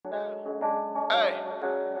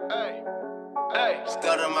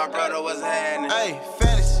Still to my brother, what's happening? Hey,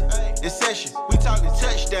 fantasy, it's session. We talking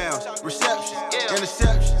touchdowns, receptions,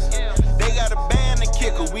 interceptions. They got a ban the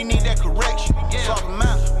kicker, we need that correction. Swap them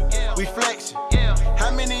out, we flexing.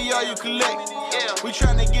 How many of y'all you collect? We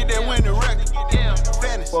trying to get that winning record.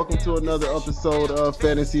 Fantasy. Welcome to another episode of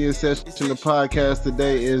Fantasy in Session. The podcast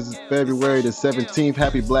today is February the 17th.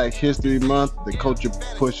 Happy Black History Month. The culture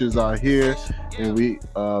pushers are here, and we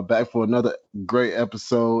back for another great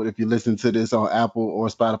episode. If you listen to this on Apple or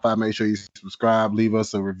Spotify, make sure you subscribe, leave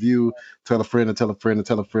us a review, tell a friend and tell a friend and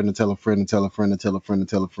tell a friend and tell a friend and tell a friend and tell a friend and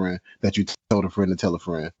tell a friend that you told a friend and tell a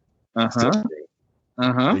friend. Exactly.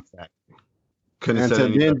 Couldn't And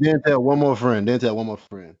say then tell one more friend. Then tell one more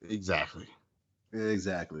friend. exactly.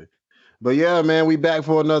 Exactly. But yeah, man, we back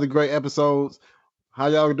for another great episode. How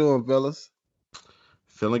y'all doing, fellas?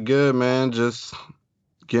 Feeling good, man. Just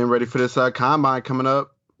getting ready for this combine coming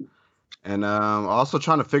up, and also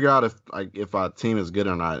trying to figure out if our team is good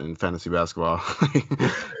or not in fantasy basketball.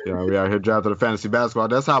 We out here drafting the fantasy basketball.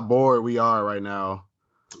 That's how bored we are right now.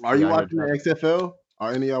 Are you watching the XFL?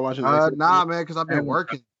 Are any of y'all watching the XFL? Nah, man, because I've been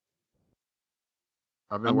working.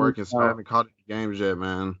 So I haven't caught any games yet,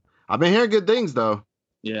 man. I've been hearing good things though.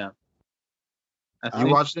 Yeah. You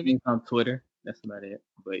watched any on Twitter? That's about it.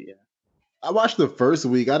 But yeah. I watched the first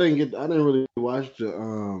week. I didn't really watch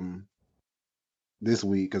the this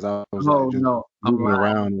week because I was moving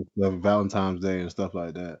around and stuff, Valentine's Day and stuff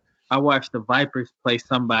like that. I watched the Vipers play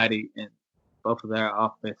somebody, and both of their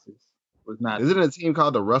offenses was not. Isn't it a team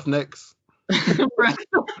called the Roughnecks?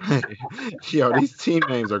 Yo, these team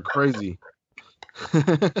names are crazy.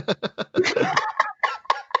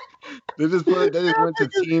 They just went to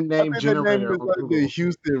team name generator. It's like the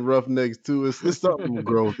Houston Roughnecks too. It's something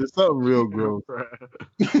gross. It's something real gross.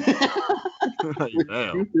 Houston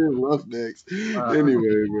Roughnecks.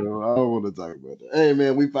 Anyway, bro, I don't want to talk about that. Hey,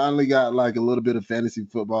 man, we finally got like a little bit of fantasy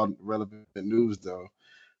football relevant news though.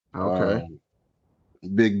 Okay.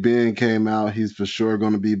 Big Ben came out. He's for sure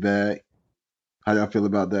going to be back. How y'all feel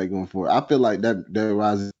about that going forward? I feel like that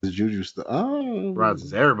rises Juju stuff.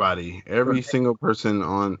 Rises everybody. Every single person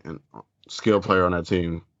on and skill player on that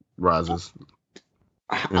team rises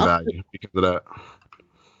in value because of that.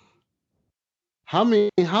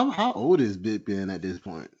 How old is Big Ben at this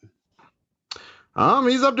point?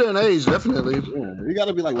 He's up there in age, definitely. Yeah, he got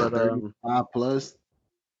to be like 35 plus.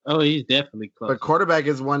 Oh, he's definitely close. But quarterback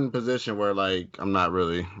is one position where I'm not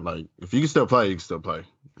really if you can still play, you can still play.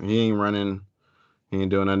 He ain't running. He ain't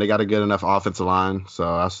doing that. They got a good enough offensive line, so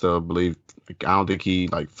I still believe. I don't think he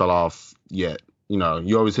fell off yet. You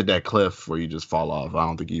always hit that cliff where you just fall off. I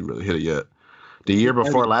don't think he really hit it yet. The year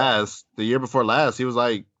before last, he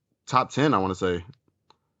was top 10. I want to say.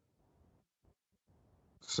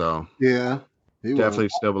 So yeah, he definitely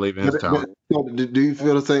still believe in his talent. Do you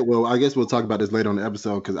feel the same? Well, I guess we'll talk about this later on the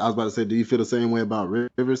episode because I was about to say, do you feel the same way about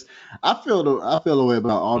Rivers? I feel the way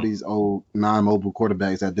about all these old non-mobile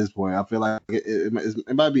quarterbacks at this point. I feel like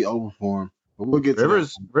it might be over for him. But we'll get to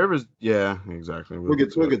Rivers. Yeah, exactly. We'll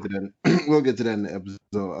get to that. We'll get to that in the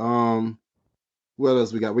episode. What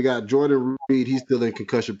else we got? We got Jordan Reed. He's still in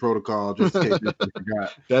concussion protocol. Just in case you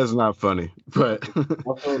forgot. That's not funny, but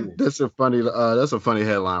that's a funny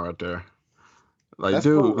headline right there. This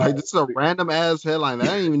is a random ass headline. That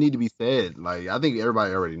didn't even need to be said. I think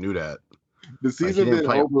everybody already knew that. The season been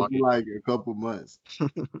over for a couple months.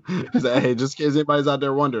 Hey, just in case anybody's out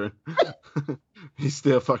there wondering, he's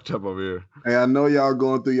still fucked up over here. Hey, I know y'all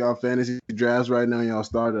going through y'all fantasy drafts right now, y'all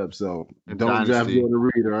startups, so don't draft Jordan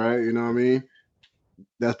Reed, all right? You know what I mean?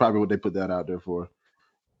 That's probably what they put that out there for.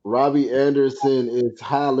 Robbie Anderson is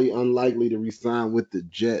highly unlikely to re-sign with the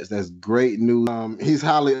Jets. That's great news. He's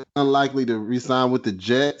highly unlikely to re-sign with the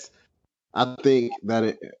Jets. I think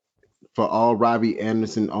that for all Robbie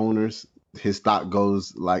Anderson owners, his stock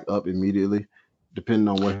goes up immediately, depending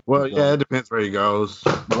on where. Well, yeah, it depends where he goes.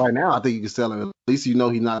 But right now, I think you can sell him. At least he's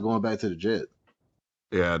not going back to the Jets.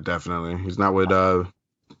 Yeah, definitely. He's not with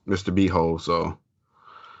Mr. B-Hole, so.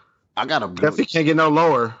 I got him. Definitely can't get no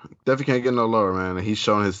lower. Man. He's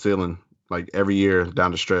showing his ceiling every year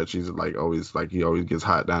down the stretch. He's always he always gets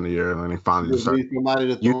hot down the year, and then he finally just starts. Somebody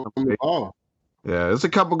to throw him the ball. Yeah, it's a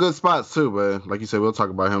couple good spots too, but like you said, we'll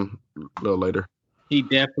talk about him a little later. He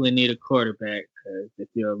definitely need a quarterback because if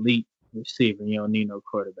you're elite receiver, you don't need no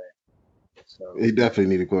quarterback. So he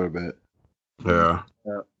definitely need a quarterback. Yeah.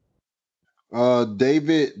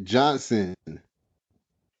 David Johnson.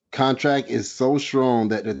 Contract is so strong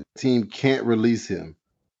that the team can't release him.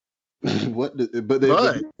 But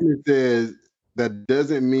it says that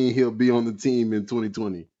doesn't mean he'll be on the team in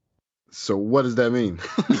 2020. So what does that mean?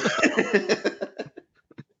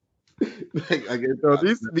 I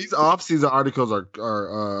guess these off-season articles are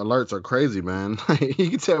alerts are crazy, man. You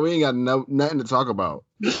can tell we ain't got nothing to talk about.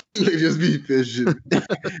 They just be fishing.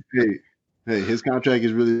 hey, his contract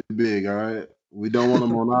is really big. All right, we don't want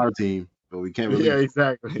him on our team, but we can't really. Yeah,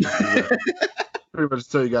 exactly. Pretty much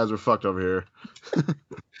tell you guys we're fucked over here.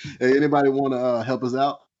 Hey, anybody want to help us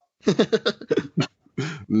out?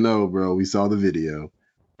 No, bro. We saw the video.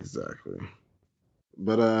 Exactly.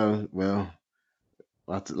 But well,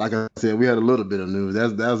 like I said, we had a little bit of news.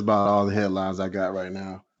 That's about all the headlines I got right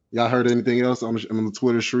now. Y'all heard anything else on the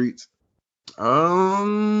Twitter streets?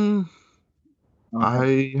 I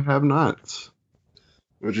have not.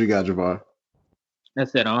 What you got, Javar?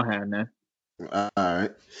 That's it. I don't have none. All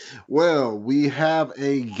right. Well, we have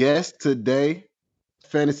a guest today,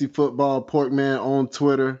 Fantasy Football Porkman on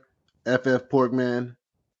Twitter, FF Porkman.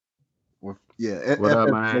 What up,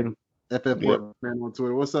 man? FF Porkman on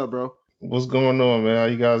Twitter. What's up, bro? What's going on, man? How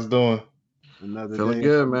you guys doing? Feeling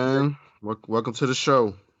good, man. Welcome to the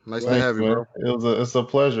show. Nice to have you, bro. It's a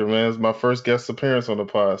pleasure, man. It's my first guest appearance on the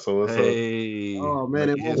pod, so it's oh man,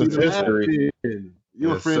 it won't be history.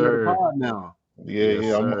 You're a friend of the pod now.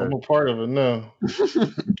 Yeah, I'm a part of it now.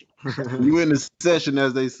 You in the session,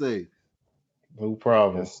 as they say. No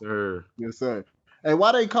problem. Yes, sir. Hey,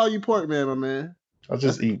 why they call you Porkman, my man? I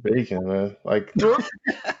just eat bacon, man. Like my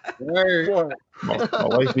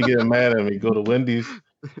wife be getting mad at me. Go to Wendy's.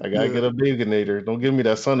 I gotta get a Baconator. Don't give me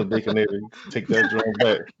that son of Baconator. Take that joint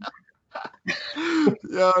back.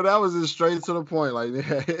 Yo, that was just straight to the point. Like,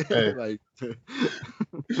 hey. Like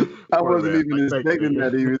I wasn't even expecting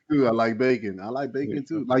that even too. I like bacon. I like bacon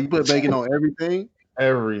too. Like, you put bacon on everything?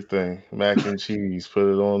 Everything. Mac and cheese. Put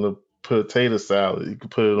it on the potato salad. You can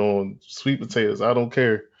put it on sweet potatoes. I don't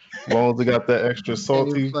care. As long as it got that extra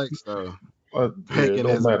salty. Flex, though. Bacon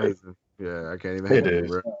is amazing. Yeah, I can't even hate it,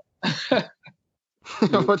 bro.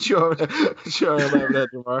 What you laughing at,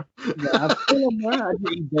 Jamar? I feel like I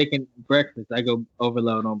eat bacon breakfast. I go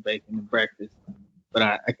overload on bacon and breakfast, but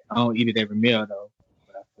I don't eat it every meal though.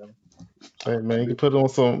 Hey man, you can put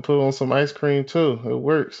on some ice cream too. It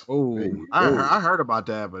works. Oh, I heard about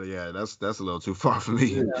that, but yeah, that's a little too far for me.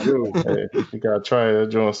 Yeah, hey, you gotta try it.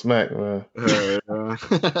 Joint smack, man.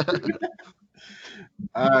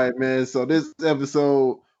 All right, man. So this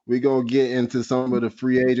episode, we're going to get into some of the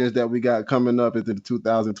free agents that we got coming up into the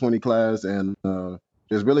 2020 class. And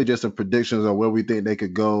there's really just some predictions on where we think they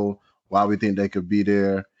could go, why we think they could be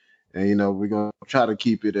there. And, we're going to try to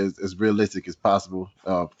keep it as realistic as possible.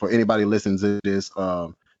 For anybody listening to this,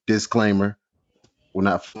 disclaimer, we're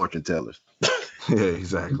not fortune tellers. Yeah,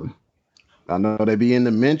 exactly. I know they be in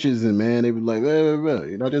the mentions and, man, they be like,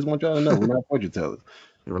 I just want y'all to know we're not fortune tellers.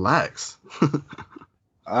 Relax.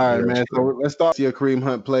 All right, man. So let's start. See, Kareem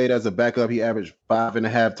Hunt played as a backup. He averaged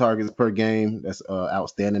 5.5 targets per game. That's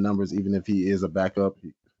outstanding numbers, even if he is a backup.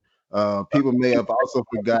 People may have also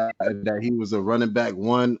forgot that he was a running back 2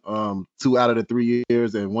 out of the 3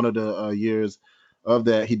 years, and one of the years of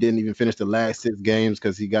that he didn't even finish the last 6 games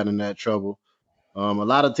because he got in that trouble. A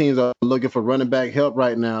lot of teams are looking for running back help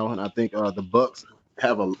right now, and I think the Bucks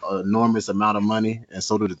have an enormous amount of money, and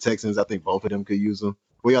so do the Texans. I think both of them could use him.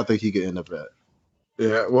 Where y'all think he could end up at?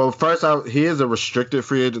 Yeah, well, first he is a restricted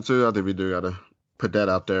free agent too. I think we do gotta put that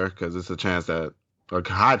out there because it's a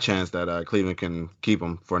high chance that Cleveland can keep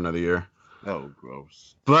him for another year. Oh,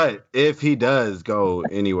 gross. But if he does go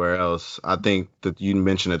anywhere else, I think that you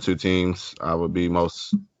mentioned the 2 teams I would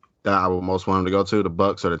most want him to go to, the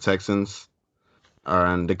Bucks or the Texans.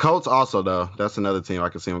 And the Colts also, though, that's another team I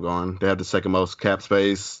can see him going. They have the second most cap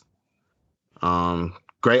space.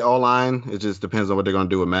 Great O-line. It just depends on what they're going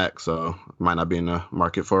to do with Mac, so might not be in the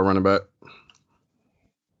market for a running back.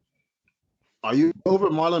 Are you over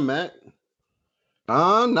Marlon Mack?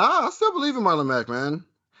 Nah, I still believe in Marlon Mack, man.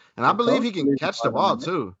 And I believe he can catch the ball,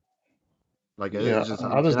 too. Like, I just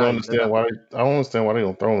don't understand why. I don't understand why they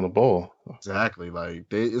don't throw him the ball. Exactly. Like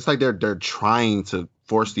it's like they're trying to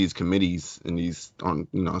force these committees and these on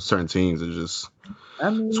certain teams. It's just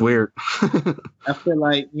it's weird. I feel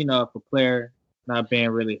like if a player not being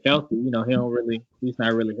really healthy, he's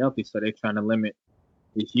not really healthy, so they're trying to limit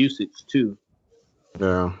his usage too.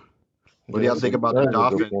 Yeah. What do y'all think about the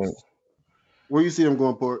Dolphins? Where you see him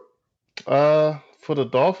going, Port? For the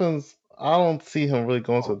Dolphins, I don't see him really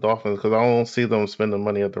going to the Dolphins because I don't see them spending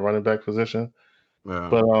money at the running back position. Yeah.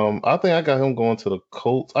 But I think I got him going to the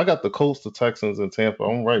Colts. I got the Colts, the Texans, and Tampa.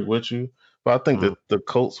 I'm right with you. But I think that the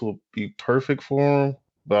Colts will be perfect for him.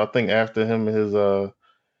 But I think after him, his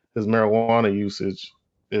marijuana usage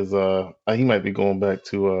is he might be going back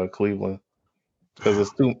to Cleveland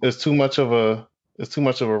because it's too much of a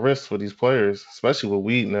risk for these players, especially with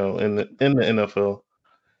weed now in the NFL.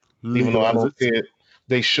 Even though I don't care,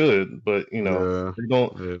 they should. But they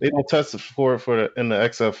don't test for it in the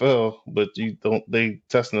XFL, but they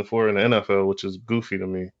testing it for it in the NFL, which is goofy to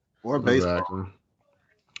me. Or baseball.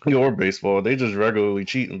 Exactly. Or baseball. They just regularly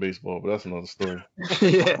cheat in baseball, but that's another story.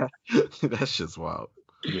 Yeah, that's just wild.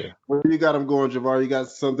 Yeah. Where you got them going, Javar? You got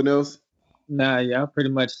something else? Nah, y'all pretty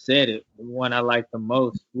much said it. The one I like the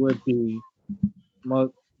most would be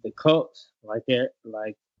the Colts. Like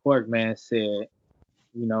Porkman said,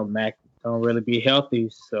 Mac don't really be healthy.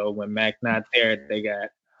 So when Mac not there, they got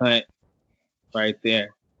Hunt right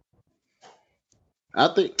there. I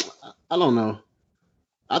don't know.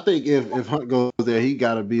 I think if Hunt goes there, he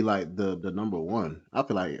got to be like the number one. I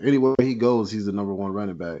feel like anywhere he goes, he's the number one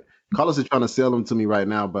running back. Carlos is trying to sell him to me right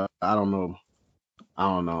now, but I don't know.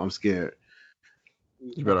 I'm scared.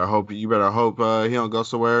 You better hope he don't go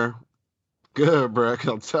somewhere good, bro.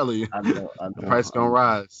 I'm telling you, I know. The price gonna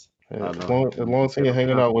rise. Yeah, as long as he's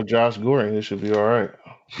hanging out with Josh Gordon, it should be all right.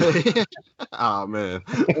 Oh man,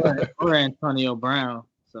 or Antonio Brown.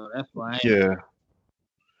 So that's why. Yeah.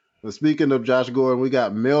 But speaking of Josh Gordon, we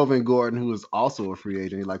got Melvin Gordon, who is also a free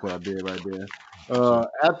agent. You like what I did right there.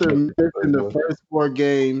 After missing the first 4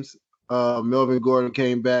 games, Melvin Gordon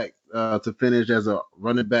came back to finish as a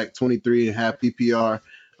running back, 23.5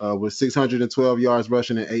 PPR, with 612 yards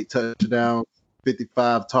rushing and 8 touchdowns,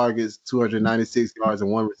 55 targets, 296 yards,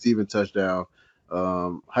 and 1 receiving touchdown.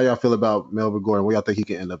 How y'all feel about Melvin Gordon? Where y'all think he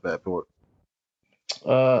can end up at, Port?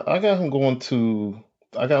 I got him going to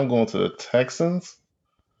the Texans.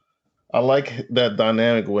 I like that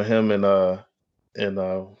dynamic with him and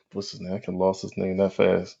what's his name? I can lost his name that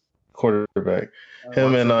fast. Quarterback.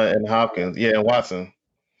 Him and Hopkins. Yeah, and Watson.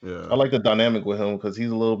 Yeah. I like the dynamic with him because he's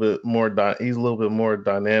a little bit more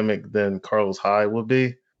dynamic than Carlos Hyde would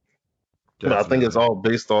be. But I think it's all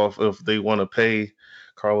based off if they want to pay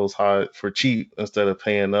Carlos Hyde for cheap instead of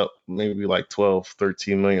paying up maybe like 12,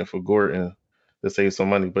 13 million for Gordon to save some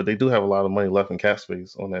money. But they do have a lot of money left in cap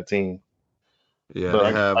space on that team. Yeah, but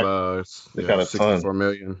they got a 64 ton.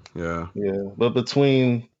 million. Yeah. Yeah. But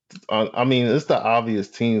between it's the obvious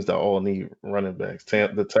teams that all need running backs.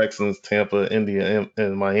 The Texans, Tampa, India,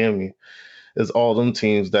 and Miami. It's all them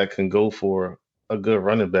teams that can go for a good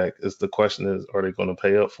running back. The question is, are they going to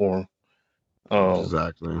pay up for him?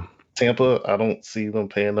 Exactly. Tampa, I don't see them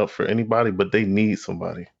paying up for anybody, but they need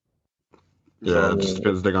somebody. Yeah, it just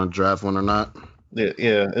depends if they're going to draft one or not.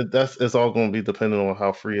 Yeah, it's all going to be dependent on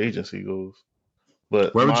how free agency goes.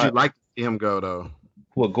 But where would you like to see him go, though?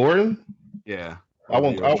 What, Gordon? Yeah. I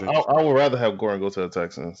would rather have Gordon go to the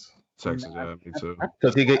Texans. Texans, yeah, me too.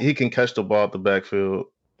 Because he can catch the ball at the backfield.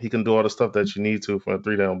 He can do all the stuff that you need to from a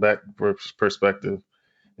 3-down back perspective.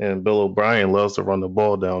 And Bill O'Brien loves to run the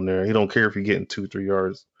ball down there. He don't care if you're getting 2-3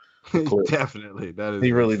 yards. Definitely, that is.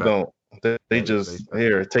 He really don't. They just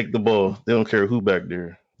take the ball. They don't care who back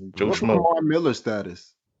there. Joe Schmo. Lamar Miller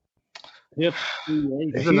status? Yep.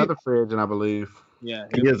 He's another free agent, I believe. Yeah,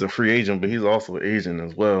 he is a free agent, but he's also an agent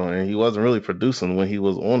as well. And he wasn't really producing when he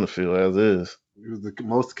was on the field as is. He was the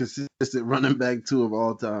most consistent running back too of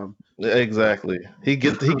all time. Exactly. He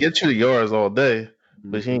gets you the yards all day,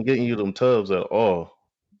 but he ain't getting you them tubs at all.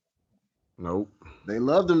 Nope. They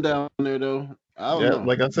loved him down there though. I don't know.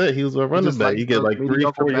 Like I said, he was a running back. You get like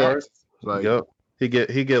 3-4 yards. Yep. He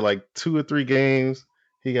get like 2 or 3 games.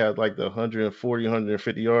 He got like the 140,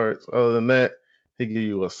 150 yards. Other than that, he give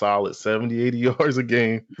you a solid 70, 80 yards a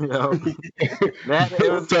game.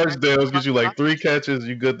 Touchdowns, get you like 3 catches,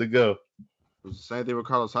 you good to go. It was the same thing with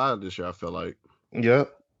Carlos Hyde this year, I feel like.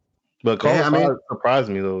 Yep. But Carlos Hyde surprised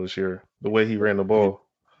me though this year, the way he ran the ball.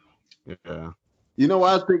 Yeah. You know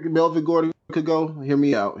why I think Melvin Gordon could go? Hear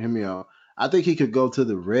me out. I think he could go to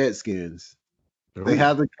the Redskins. Ooh. They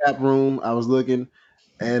have the cap room. I was looking,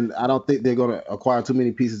 and I don't think they're going to acquire too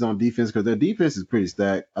many pieces on defense because their defense is pretty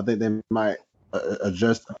stacked. I think they might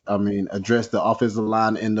address the offensive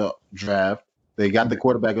line in the draft. They got the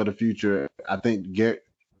quarterback of the future. I think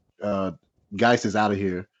Geis is out of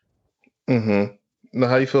here. Mm-hmm. Now,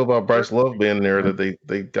 how you feel about Bryce Love being there? That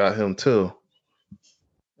they got him too.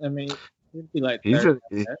 I mean, it'd be like.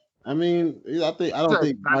 I don't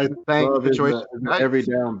think Bryce Love is an every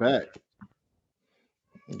down back.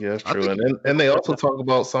 Yeah, that's true. And they also talk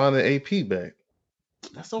about signing AP back.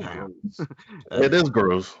 That's so gross. It is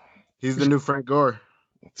gross. He's the new Frank Gore.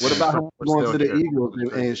 What about him going to the Eagles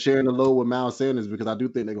and sharing the load with Miles Sanders? Because I do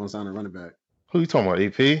think they're going to sign a running back. Who you talking about,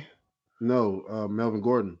 AP? No, Melvin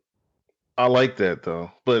Gordon. I like that though,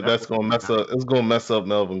 but that's going to mess up. It's going to mess up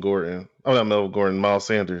Melvin Gordon. Oh, not Melvin Gordon, Miles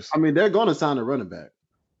Sanders. I mean, they're going to sign a running back.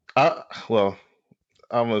 I'm going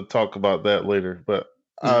to talk about that later, but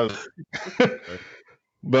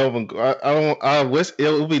Melvin, I wish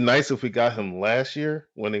it would be nice if we got him last year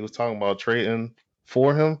when he was talking about trading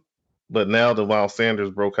for him. But now that Miles Sanders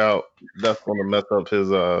broke out, that's going to mess up his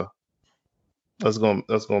That's gonna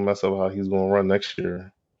mess up how he's gonna run next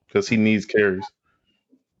year because he needs carries.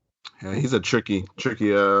 Yeah, he's a tricky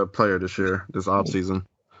player this year, this offseason.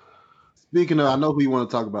 Speaking of, I know who you want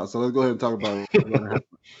to talk about, so let's go ahead and talk about Jordan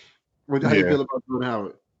Howard. How you feel about Jordan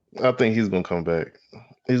Howard? I think he's gonna come back.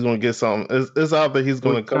 He's gonna get something. It's out that he's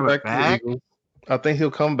gonna come back to the Eagles. I think he'll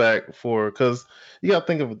come back because you gotta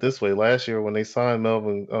think of it this way. Last year when they signed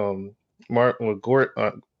Melvin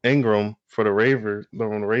Ingram for the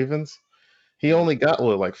Ravens, he only got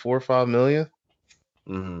like $4 or $5 million.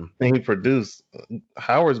 Mm-hmm. And he produced.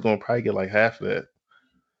 Howard's gonna probably get like half of that.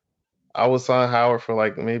 I would sign Howard for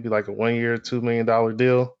maybe a 1 year, $2 million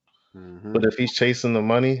deal. Mm-hmm. But if he's chasing the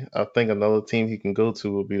money, I think another team he can go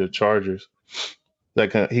to will be the Chargers.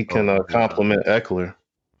 He can complement Eckler.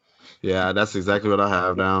 Yeah, that's exactly what I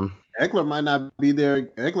have down. Eckler might not be there.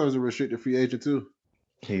 Eckler is a restricted free agent too.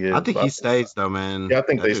 He is. I think he stays though, man. Yeah, I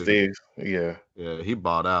think they stays. Yeah. Yeah, he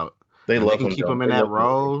bought out. They can keep him in that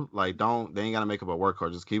role. They ain't gotta make him a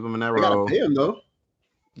workhorse. Just keep him in that role. Pay him though.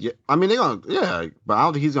 Yeah, I mean but I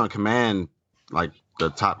don't think he's gonna command the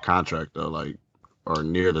top contract though, or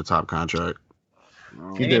near the top contract.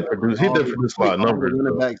 He did produce a lot of numbers.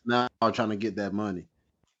 Running backs now are trying to get that money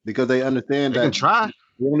because they understand that can try.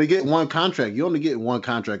 You only get one contract. You only get one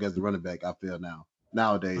contract as the running back. I feel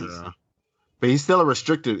nowadays. Yeah. But he's still a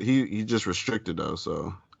restricted. He just restricted though.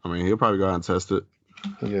 So I mean, he'll probably go out and test it.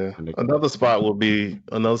 Yeah. Another spot will be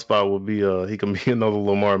he can be another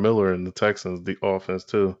Lamar Miller in the Texans the offense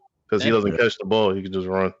too because he doesn't catch the ball. He can just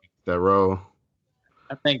run that role.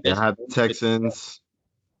 I think that's the Texans.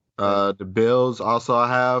 The Bills also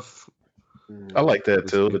have. I like that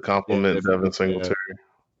too. To complement Devin Singletary.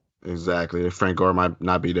 Yeah. Exactly. Frank Gore might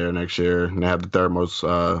not be there next year, and they have the third most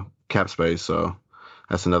cap space, so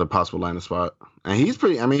that's another possible landing spot. And he's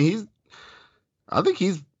pretty. I mean, I think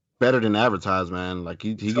he's better than advertised, man.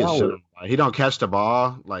 He gets shit. He don't catch the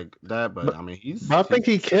ball like that, but I mean, I think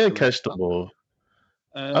he can catch the ball.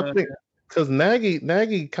 I think because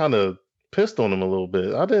Nagy kind of pissed on him a little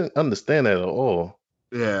bit. I didn't understand that at all.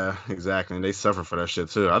 Yeah, exactly. And they suffer for that shit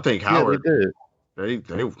too. I think Howard. Yeah, they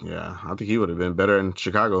did. I think he would have been better in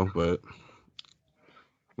Chicago, but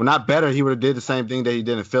not better. He would have did the same thing that he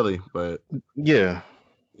did in Philly, but yeah.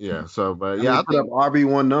 So, but I put up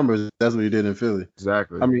RB1 numbers. That's what he did in Philly.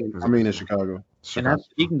 Exactly. I mean in Chicago. And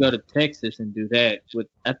he can go to Texas and do that.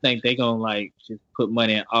 I think they're gonna just put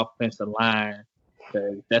money in offensive line.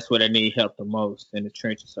 That's where they need help the most in the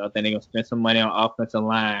trenches. So I think they're gonna spend some money on offensive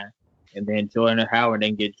line. And then Jordan Howard,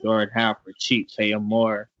 then get Jordan Howard for cheap, pay him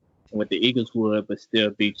more than what the Eagles would, but still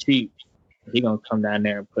be cheap. He's going to come down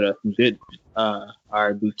there and put up some good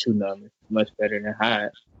RB2 numbers, much better than Hyde.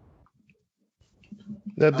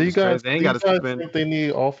 Now, do you guys think they need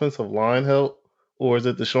offensive line help, or is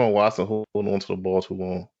it Deshaun Watson holding onto the ball too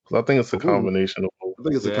long? Because I think it's a combination of both. I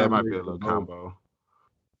think it's it might be a little combo.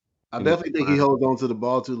 I definitely think he holds on to the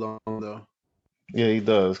ball too long, though. Yeah, he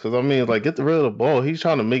does. Because, I mean, get rid of the ball. He's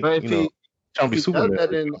trying to make, trying to be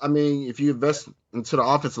Superman. I mean, if you invest into the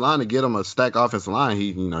offensive line to get him a stacked offensive line,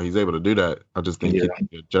 he's able to do that. I just think he can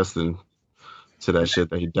be adjusting to that shit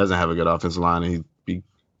that he doesn't have a good offensive line and he'd be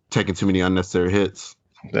taking too many unnecessary hits.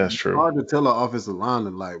 That's true. It's hard to tell an offensive line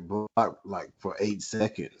to block for 8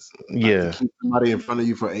 seconds. Yeah. To keep somebody in front of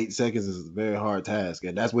you for 8 seconds is a very hard task.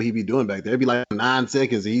 And that's what he'd be doing back there. It'd be 9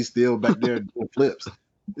 seconds and he's still back there doing flips.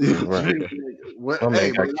 Right. You know what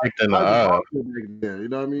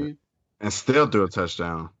I mean? And still do a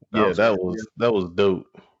touchdown. That was dope.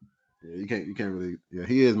 Yeah, you can't really. Yeah,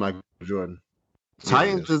 he is Michael Jordan.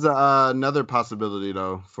 Titans is another possibility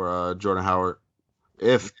though for Jordan Howard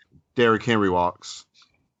if Derrick Henry walks.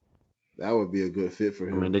 That would be a good fit for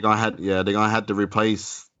him. I mean, they're gonna have to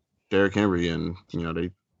replace Derrick Henry, and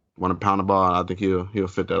they want to pound the ball. And I think he'll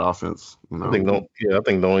fit that offense. I think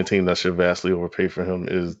the only team that should vastly overpay for him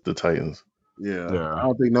is the Titans. Yeah. I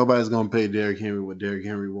don't think nobody's gonna pay Derrick Henry what Derrick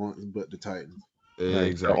Henry wants, but the Titans. Yeah,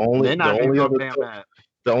 exactly.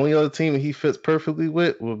 The only other team he fits perfectly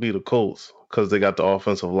with would be the Colts because they got the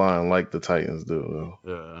offensive line like the Titans do.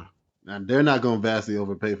 Yeah. And they're not gonna vastly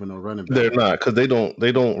overpay for no running back. They're not because they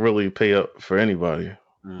don't really pay up for anybody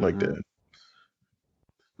like that.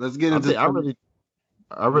 Let's get into.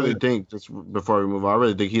 I really think, just before we move on, I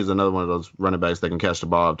really think he's another one of those running backs that can catch the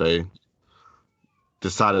ball if they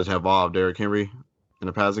decided to involve Derrick Henry in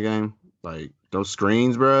the passing game. Those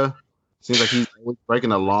screens, bro. Seems like he's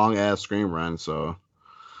breaking a long ass screen run. So,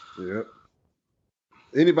 yep.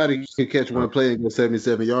 Anybody can catch one play and go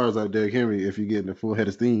 77 yards like Derrick Henry if you get in the full head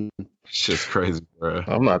of steam. It's just crazy, bro.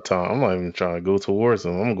 I'm not even trying to go towards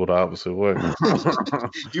him. I'm gonna go the opposite way.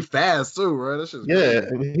 You fast too, bro. That's just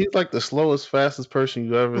crazy. He's like the slowest, fastest person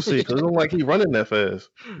you ever see. Cause it don't like he running that fast.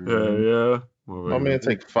 Yeah. My man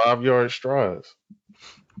take 5-yard strides.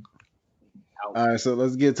 All right, so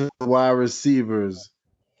let's get to the wide receivers.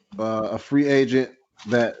 A free agent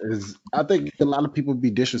that is, I think a lot of people be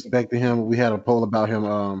disrespecting him. We had a poll about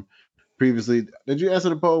him previously. Did you answer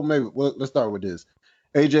the poll? Maybe. Well, let's start with this.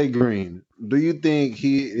 AJ Green, do you think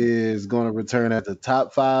he is going to return as a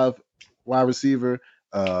top 5 wide receiver,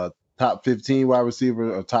 top 15 wide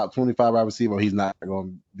receiver, or top 25 wide receiver, or he's not going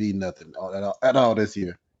to be nothing at all this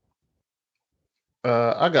year?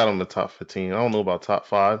 I got him at top 15. I don't know about top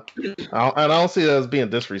 5. I don't see it as being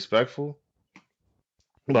disrespectful.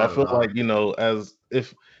 But I feel like, as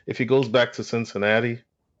if he goes back to Cincinnati,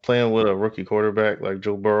 playing with a rookie quarterback like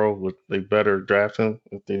Joe Burrow, they better draft him.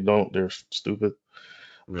 If they don't, they're stupid.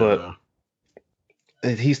 Yeah.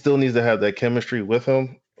 But he still needs to have that chemistry with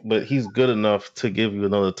him. But he's good enough to give you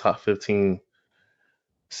another top 15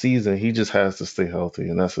 season. He just has to stay healthy,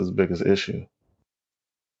 and that's his biggest issue.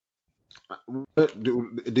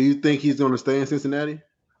 Do you think he's going to stay in Cincinnati?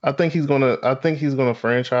 I think he's gonna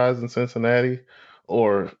franchise in Cincinnati,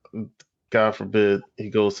 or God forbid he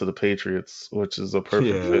goes to the Patriots, which is a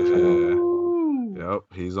perfect fit for him. Yep,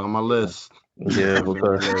 he's on my list. Yeah,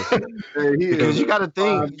 because you got to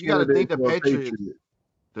think the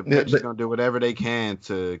Patriots are gonna do whatever they can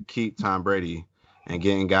to keep Tom Brady, and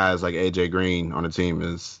getting guys like AJ Green on the team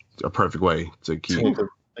is a perfect way to keep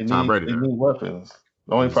Tom Brady. They need weapons.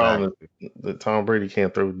 The only problem is that Tom Brady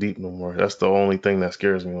can't throw deep no more. That's the only thing that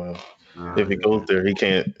scares me with him. If he goes there, he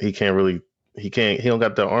don't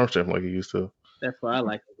got that arm strength like he used to. That's why I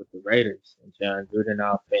like it with the Raiders. And John Gruden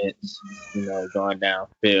offense, going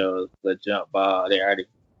downfield, the jump ball, they already,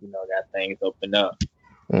 got things opened up.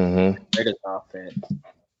 Mm-hmm. Raiders offense.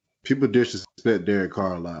 People disrespect Derek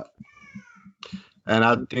Carr a lot. And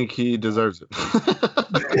I think he deserves it.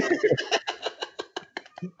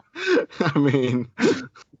 I mean,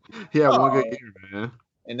 he had one good year, man.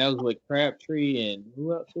 And that was with Crabtree and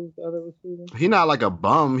who else was the other receiver? He not like a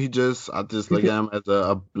bum. I just look at him as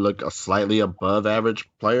a slightly above average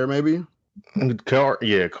player, maybe. Carr.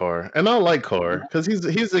 And I like Carr because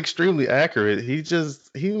he's extremely accurate. He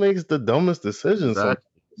makes the dumbest decisions. Exactly.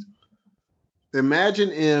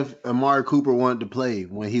 Imagine if Amari Cooper wanted to play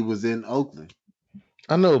when he was in Oakland.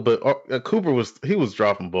 I know, but Cooper was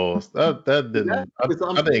dropping balls. That didn't. I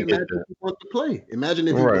didn't get that. He wants to play. Imagine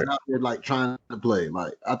if he was out there trying to play.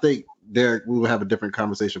 I think we would have a different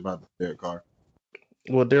conversation about Derek Carr.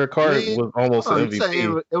 Well, Derek Carr was almost an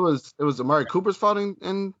MVP. It was Amari Cooper's fault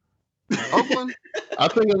in Oakland. I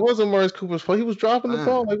think it was Amari Cooper's fault. He was dropping the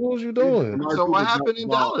ball. Like, what was you doing? So what happened in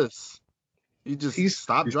Dallas? He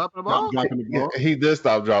stopped dropping the ball. He did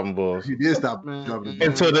stop dropping balls. He did stop dropping the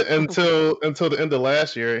ball until the end of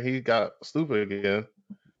last year. He got stupid again.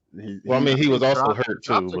 He was also hurt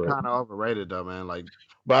too. But kind of overrated though, man.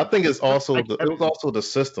 But I think it was also the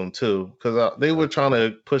system too, because they were trying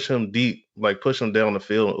to push him deep, push him down the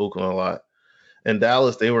field in Oakland a lot. In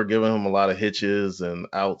Dallas, they were giving him a lot of hitches and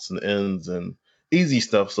outs and ends and easy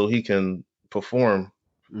stuff so he can perform.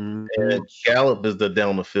 Mm-hmm. And Gallup is the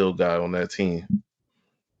down the field guy on that team.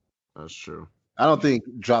 That's true. I don't think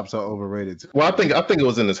drops are overrated. Well, I think it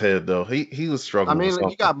was in his head though. He was struggling. I mean,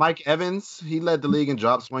 you got Mike Evans. He led the league in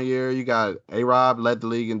drops one year. You got A-Rob led the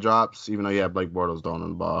league in drops, even though you had Blake Bortles throwing the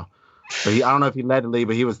ball. But I don't know if he led the league,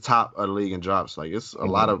 but he was top of the league in drops. It's a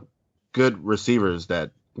lot of good receivers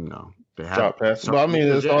that they have. Drop passes. But I mean,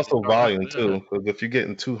 it's also volume too, because if you're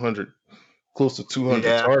getting close to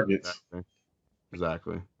 200 targets.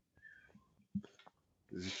 Exactly.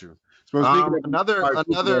 This is true. What do you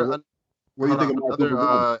think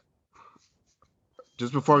about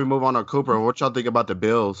just before we move on to Cooper, what y'all think about the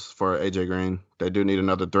Bills for AJ Green? They do need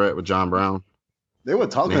another threat with John Brown. They were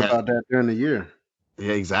talking about that during the year.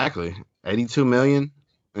 Yeah, exactly. $82 million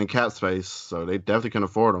in cap space, so they definitely can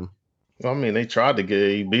afford him. I mean, they tried to get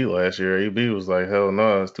AB last year. AB was like, hell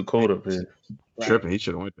no, it's too cold up here. Right. Tripping, he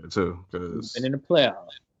should have went there too. Because and in the playoffs,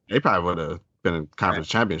 they probably would have been in conference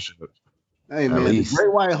championship. Hey man, the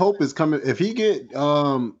Great White Hope is coming. If he get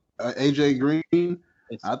AJ Green,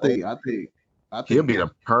 I think he'll be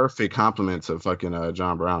the perfect complement to fucking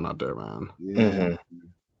John Brown out there, man. Yeah. Mm-hmm.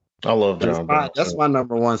 I love John Brown. That's my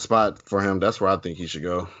number one spot for him. That's where I think he should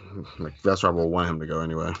go. That's where I would want him to go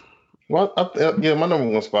anyway. Well, my number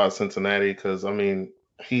one spot is Cincinnati because I mean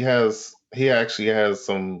he has he actually has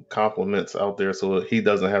some compliments out there, so he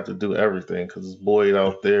doesn't have to do everything. Because Boyd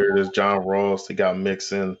out there, there's John Ross. He got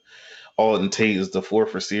Mixon. Alden Tate is the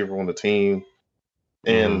fourth receiver on the team,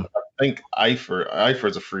 and I think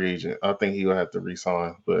Eifert's a free agent. I think he'll have to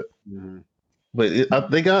resign, but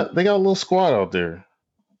they got a little squad out there.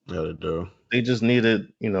 Yeah, they do. They just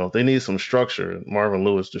needed, they need some structure. Marvin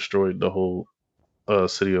Lewis destroyed the whole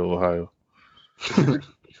city of Ohio.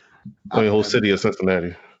 Whole city of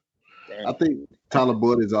Cincinnati. I think Tyler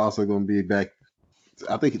Boyd is also going to be back.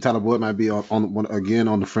 I think Tyler Boyd might be on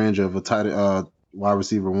the fringe of a tight wide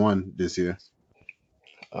receiver 1 this year.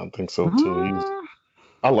 I think so too.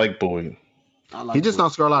 I like Boyd. He just don't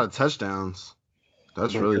score a lot of touchdowns.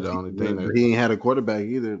 That's really the only thing. He ain't had a quarterback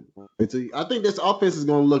either. I think this offense is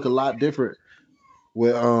going to look a lot different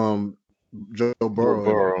with Joe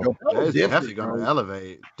Burrow. He's definitely going to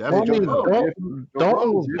elevate. Dalton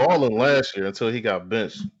was balling last year until he got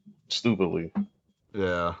benched stupidly.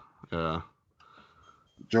 Yeah.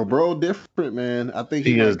 Joe Burrow different, man. I think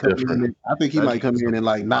he is different. I think he might come in and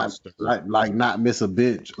not miss a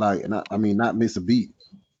bench, not miss a beat.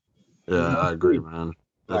 Yeah, I agree, man.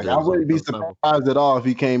 I wouldn't be surprised at all if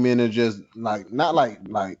he came in and just not like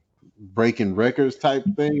breaking records type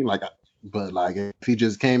thing, but if he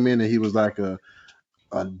just came in and he was like a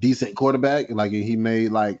decent quarterback, he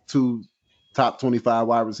made 2 top 25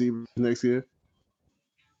 wide receivers next year.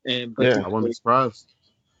 I wouldn't be surprised.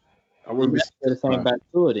 I wouldn't be surprised. Back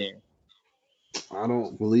to it then. I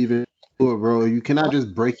don't believe in it, bro. You cannot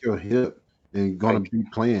just break your hip and gonna be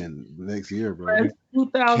playing next year, bro.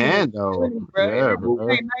 2000 though. Yeah, bro.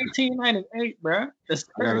 1998, bro. I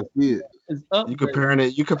gotta see it. You comparing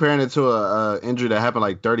it to a injury that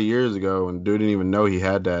happened 30 years ago, and dude didn't even know he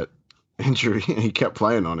had that injury, and he kept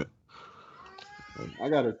playing on it. I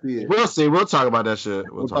gotta see it. We'll see. We'll talk about that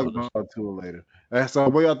shit. We'll talk about it later. So,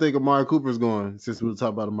 where y'all think Amari Cooper's going? Since we were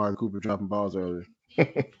talking about Amari Cooper dropping balls earlier.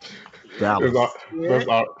 Dallas.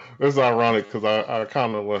 It's ironic because I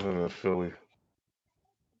kind of want him in Philly.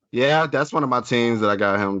 Yeah, that's one of my teams that I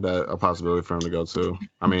got him a possibility for him to go to.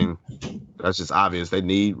 I mean, that's just obvious. They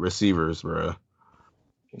need receivers, bro.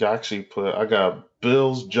 I got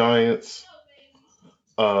Bills, Giants.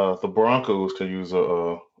 The Broncos could use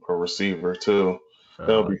a receiver too.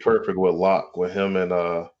 That would be perfect with Locke, with him and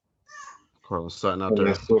Cortland Sutton out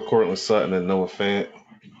there. Cortland Sutton and Noah Fant.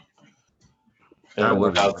 And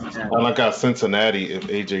I got Cincinnati if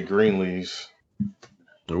AJ Green leaves.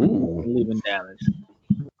 Ooh. Leaving Dallas.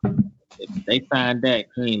 If they sign Dak,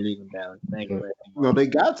 he ain't leaving Dallas. Thank you. No, they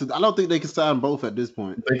got to. I don't think they can sign both at this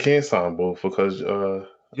point. They can't sign both because you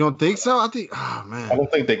don't think so? I think. Oh man. I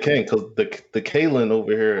don't think they can because the Kalen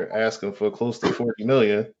over here asking for close to $40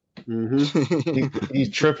 million. Mm-hmm. He's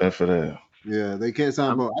tripping for that. Yeah, they can't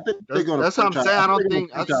sign both. I think they're gonna. That's what I'm saying. I don't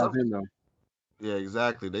think. Him, though. Yeah,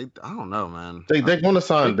 exactly. I don't know, man. They're going to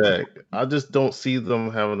sign Dak. I just don't see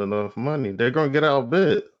them having enough money. They're going to get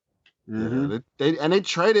outbid. Mm-hmm. Yeah, they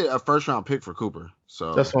traded a first round pick for Cooper.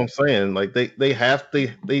 So that's what I'm saying. They have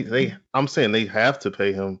I'm saying they have to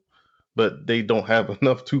pay him, but they don't have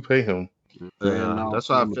enough to pay him. Yeah, that's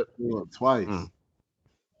why I feel twice.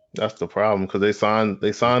 That's the problem because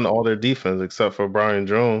they signed all their defense except for Brian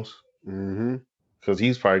Jones. Mm-hmm. Because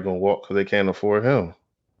he's probably gonna walk because they can't afford him.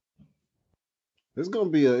 It's gonna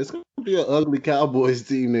be an ugly Cowboys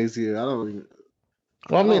team next year.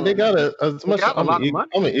 They got as much. I'm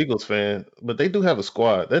an Eagles fan, but they do have a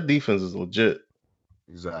squad. That defense is legit.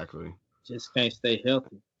 Exactly. Just can't stay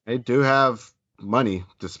healthy. They do have money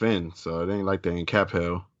to spend, so it ain't like they're in cap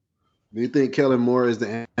hell. Do you think Kellen Moore is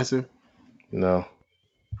the answer? No.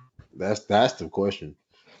 That's the question.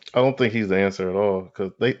 I don't think he's the answer at all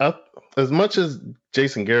because as much as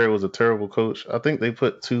Jason Garrett was a terrible coach, I think they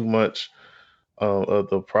put too much of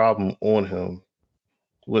the problem on him,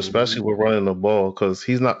 especially with running the ball because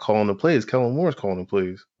he's not calling the plays. Kellen Moore's calling the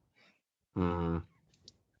plays. Mm-hmm.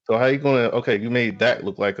 So how you going to? Okay, you made Dak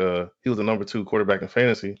look like he was a number 2 quarterback in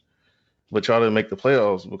fantasy, but y'all didn't make the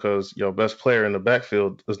playoffs because your best player in the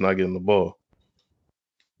backfield is not getting the ball.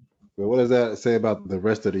 But what does that say about the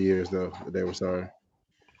rest of the years, though? That they were sorry.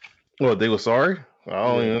 Well, they were sorry. I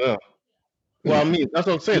don't even know. Well, I mean, that's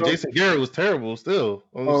what I'm saying. Jason Garrett was terrible still.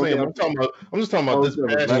 I'm just talking about this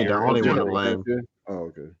past year. The only one to blame. Oh,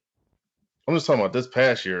 okay. I'm just talking about this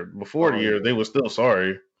past year. Before the year, they were still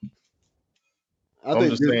sorry. I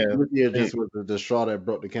think this year just was the straw that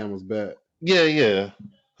broke the camel's back. Yeah.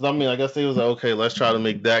 Because I guess they was like, okay, let's try to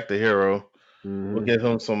make Dak the hero. Mm-hmm. We'll give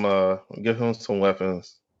him some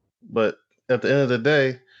weapons. But at the end of the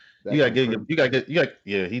day, you gotta get.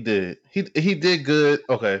 Yeah, he did. He did good.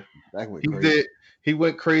 Okay, he did. He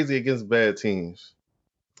went crazy against bad teams.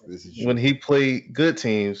 When he played good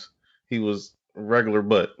teams, he was regular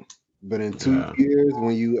butt. But in 2 years,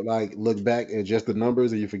 when you like look back at just the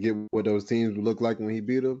numbers and you forget what those teams would look like when he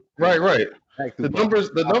beat them. Right. The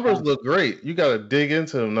numbers look great. You got to dig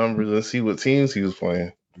into the numbers and see what teams he was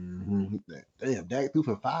playing. Mm-hmm. Damn, Dak threw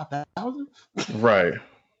for 5,000. Right.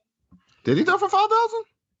 Did he throw for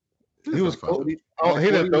 5,000? He was close. He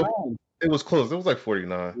didn't throw. It was close. It was like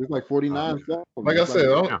 49. It was like 49. Like I said,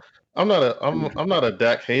 I'm not a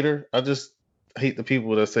Dak hater. I just hate the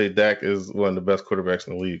people that say Dak is one of the best quarterbacks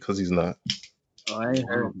in the league because he's not. Oh, I ain't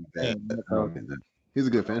heard that. He's a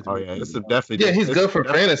good fantasy. Oh yeah, it's definitely. Yeah, he's good for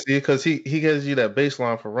fantasy because he gives you that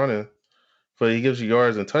baseline for running, but he gives you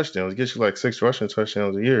yards and touchdowns. He gives you like 6 rushing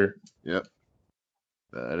touchdowns a year. Yep,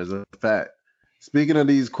 that is a fact. Speaking of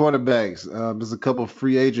these quarterbacks, there's a couple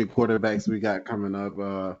free agent quarterbacks we got coming up.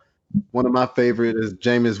 One of my favorite is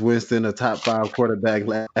Jameis Winston, a top 5 quarterback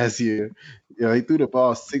last year. He threw the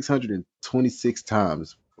ball 626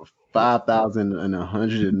 times for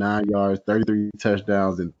 5,109 yards, 33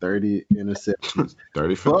 touchdowns, and 30 interceptions.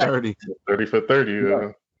 30 for 30. 30 for 30,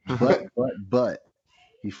 yeah. But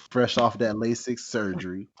he fresh off that LASIK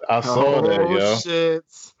surgery. I saw that, yo. Shit.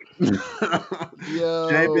 Yo.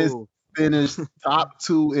 Jameis finished top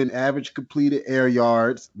 2 in average completed air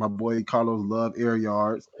yards. My boy Carlos love air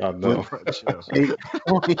yards. I know. This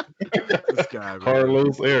guy,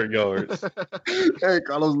 Carlos air yards. Hey,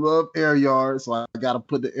 Carlos love air yards, so I got to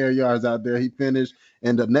put the air yards out there. He finished,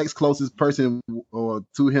 and the next closest person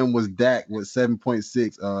to him was Dak with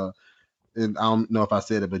 7.6. And I don't know if I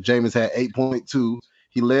said it, but Jameis had 8.2.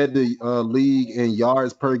 He led the league in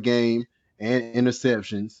yards per game and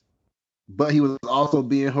interceptions. But he was also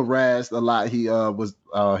being harassed a lot. He was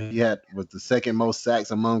the second most sacks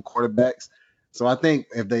among quarterbacks. So I think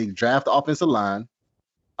if they draft the offensive line,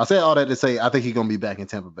 I said all that to say I think he's gonna be back in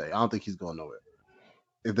Tampa Bay. I don't think he's going nowhere.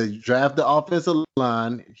 If they draft the offensive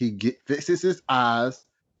line, he fixes his eyes.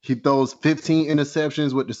 He throws 15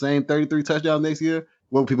 interceptions with the same 33 touchdowns next year.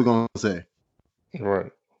 What are people gonna say?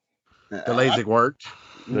 Right. The LASIK worked.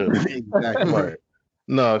 Yeah. Exactly. Right.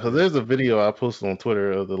 No, because there's a video I posted on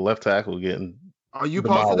Twitter of the left tackle getting. Oh, you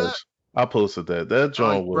posted that? I posted that. That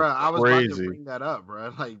joint was I was crazy. about to bring that up,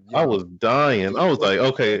 bro. Like, I was dying. I was like,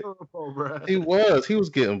 okay. He was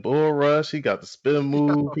getting bull rush. He got the spin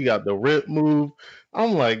move. He got the rip move.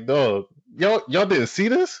 I'm like, dog, y'all didn't see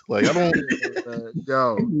this? Like, I don't.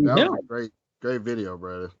 That was a great video,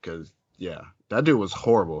 bro. Because that dude was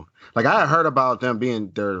horrible. Like, I had heard about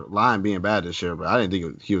their line being bad this year, but I didn't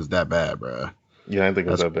think he was that bad, bro. Yeah, I didn't think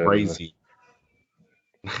it was that bad. Crazy.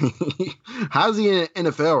 How's he in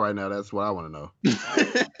NFL right now? That's what I want to know.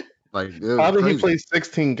 Like, how did he play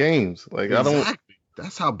 16 games? Like, exactly. I don't.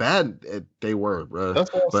 That's how bad they were, bro.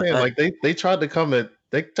 That's what I'm saying. Like, they tried to come at.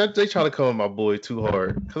 They try to come at my boy too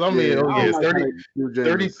hard. Because I mean,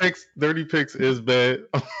 30 picks is bad.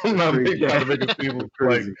 I'm not trying to make it seem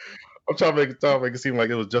like I'm trying to make it seem like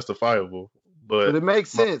it was justifiable. But it makes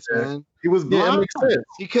sense, man. He was blind. It makes sense.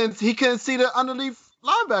 He couldn't see the underneath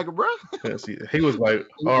linebacker, bro. He was like,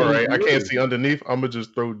 all right, I can't see underneath. I'm gonna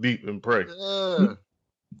just throw deep and pray. Yeah.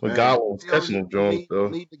 But God was catching them Jones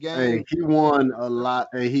though. Hey, he won a lot.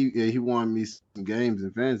 Hey, he won me some games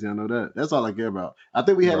in fantasy. I know that. That's all I care about. I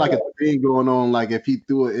think we had like a thing going on. Like if he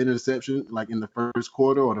threw an interception, like in the first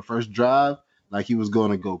quarter or the first drive, like he was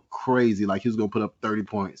going to go crazy. Like he was going to put up 30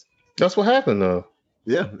 points. That's what happened though.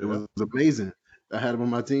 Yeah, it was amazing. I had him on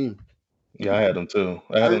my team. Yeah, I had him too.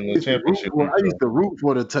 I had him in the championship. I used to root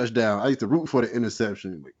for the touchdown. I used to root for the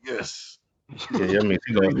interception. Like, yes. Yeah, I mean,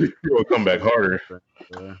 he's gonna come back harder.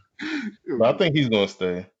 But I think he's gonna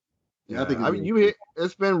stay. Yeah, I mean,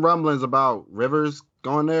 it's been rumblings about Rivers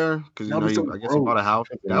going there because I guess he bought a house.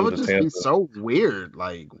 That would just be so weird.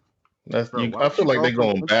 Like, I feel like they're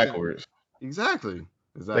going backwards. Exactly.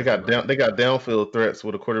 They got downfield threats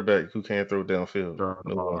with a quarterback who can't throw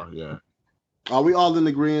downfield. Yeah. Are we all in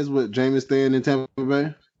agreement with Jameis staying in Tampa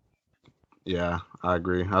Bay? Yeah, I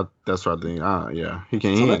agree. That's what I think. Yeah, he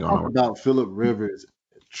can't. So let's talk about Phillip Rivers.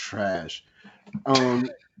 Trash. I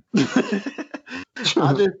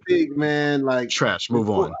just think, man, like trash.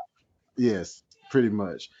 Move on. Yes, pretty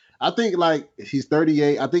much. I think like he's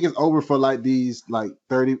 38. I think it's over for like these like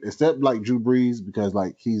 30, except like Drew Brees because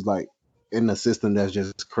like he's like in a system that's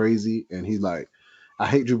just crazy, and he's like, I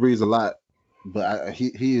hate Drew Brees a lot, but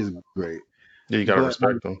he is great. Yeah, you gotta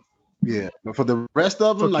respect him. Yeah, but for the rest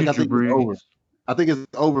of them, like I think it's over. I think it's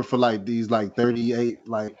over for like these like 38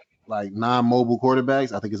 like non-mobile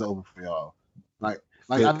quarterbacks. I think it's over for y'all. Like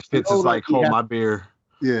Fitz is like hold my beer.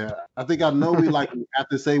 Yeah, I think I know we have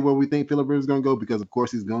to say where we think Philip Rivers is going to go because, of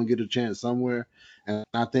course, he's going to get a chance somewhere. And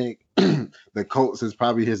I think the Colts is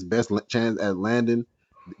probably his best chance at landing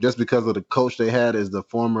just because of the coach they had as the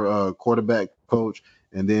former quarterback coach.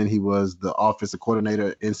 And then he was the offensive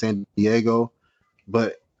coordinator in San Diego.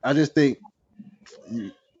 But I just think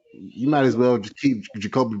you might as well just keep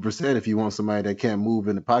Jacoby Brissett if you want somebody that can't move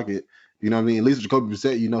in the pocket. You know what I mean? At least Jacoby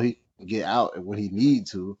Brissett, he can get out when he need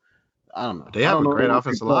to. I don't know. They have a great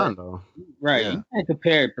offensive line, though. Right. Yeah. You can't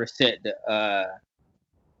compare Brissett to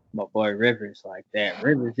my boy Rivers like that.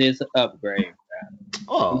 Rivers is an upgrade.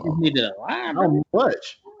 Oh, he needed a line. How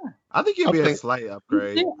much? I think he'll be a slight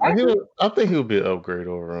upgrade. I think he'll be an upgrade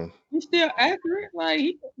over him. He's still accurate.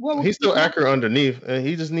 He's still accurate underneath, and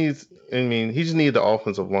he just needs. He just needs the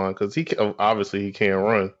offensive line because he can't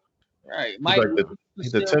run. Right,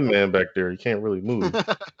 he's a 10-man back there. He can't really move.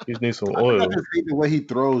 He just needs some oil. I just hate the way he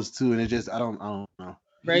throws too, and it just I don't know.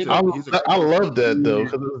 Right. I love that though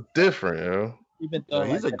because it's different,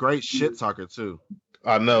 He's a great shit talker too.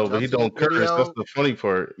 I know, but he don't curse. That's the funny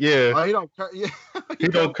part. Yeah. Oh, he don't curse. Yeah. he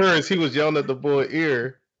don't curse. He was yelling at the boy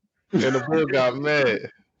ear, and the boy got mad.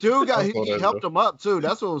 Dude he helped him up too.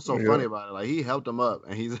 That's what was so funny about it. Like he helped him up,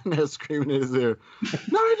 and he's in there screaming in his ear,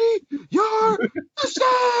 90-yard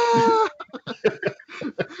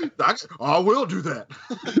I will do that.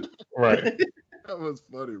 Right. That was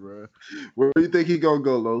funny, bro. Where do you think he gonna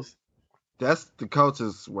go, Los? That's the Colts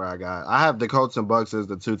is where I got. I have the Colts and Bucks as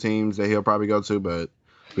the two teams that he'll probably go to, but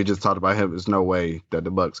we just talked about him. There's no way that the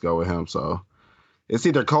Bucks go with him, so it's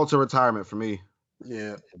either Colts or retirement for me.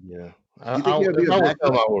 Yeah. I would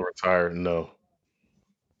retire. No.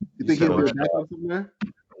 You think he'll be a backup somewhere?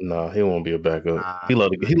 No, he won't be a backup. He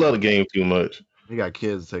love the game too much. He got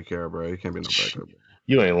kids to take care of, bro. He can't be no backup.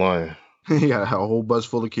 You ain't lying. He got a whole bus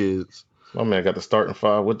full of kids. My man got the starting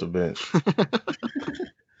five with the bench.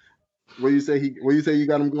 Where you say you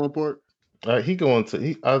got him going for it? He going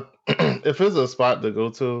to if there's a spot to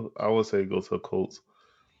go to, I would say go to the Colts.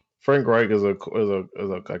 Frank Reich is like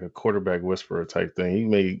a quarterback whisperer type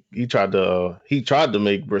thing. He tried to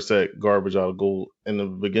make Brissett garbage out of goal in the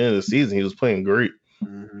beginning of the season. He was playing great.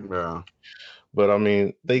 Mm-hmm. Yeah, but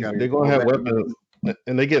they're gonna have weapons,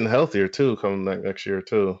 and they're getting healthier too coming next year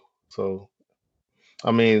too. So,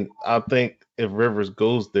 I think if Rivers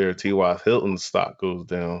goes there, T.Y. Hilton's stock goes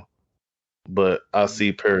down. But I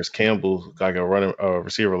see Paris Campbell, like a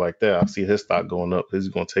receiver like that. I see his stock going up. He's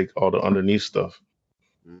going to take all the underneath stuff.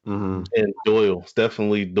 Mm-hmm. And Doyle, it's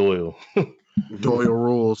definitely Doyle. Doyle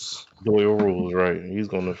rules. Doyle rules, right? He's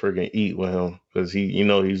going to friggin' eat with him because he's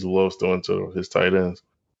the lowest throwing to his tight ends.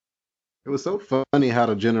 It was so funny how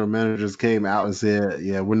the general managers came out and said,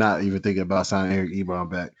 "Yeah, we're not even thinking about signing Eric Ebron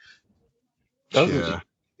back."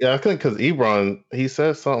 Yeah, I think because Ebron, he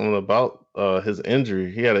said something about his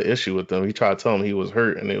injury. He had an issue with them. He tried to tell him he was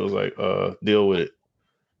hurt, and it was like, deal with it.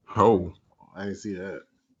 Oh, I didn't see that.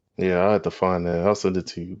 Yeah, I had to find that. I'll send it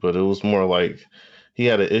to you. But it was more like he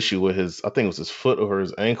had an issue with I think it was his foot or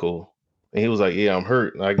his ankle. And he was like, yeah, I'm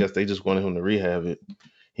hurt. And I guess they just wanted him to rehab it.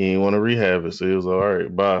 He didn't want to rehab it. So he was like, all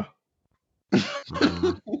right, bye.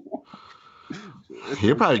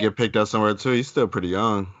 He'll probably get picked up somewhere too. He's still pretty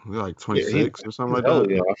young. He's like 26 or something like that.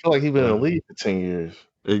 Yeah. I feel like he's been in the league for 10 years.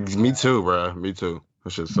 Me too, bro. Me too.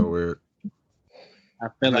 That shit's so weird. I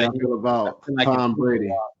feel about Tom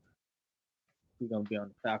Brady. He's gonna be on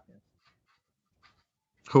the Falcons.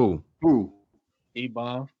 Who?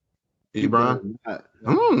 Ebron.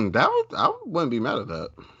 I wouldn't be mad at that.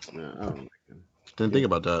 Yeah, I don't like him. Didn't think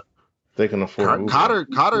about that. They can afford Cotter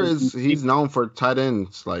he's known for tight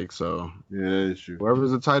ends, so. Yeah, that's true.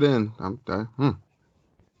 Whoever's a tight end,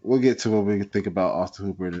 We'll get to what we think about Austin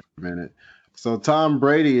Hooper in a minute. So Tom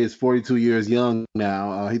Brady is 42 years young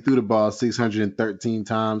now. He threw the ball 613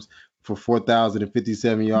 times for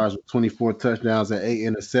 4,057 yards with 24 touchdowns and 8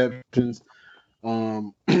 interceptions.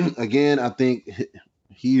 Again, I think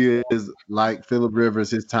he is like Philip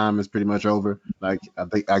Rivers. His time is pretty much over. I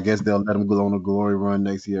guess they'll let him go on a glory run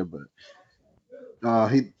next year. But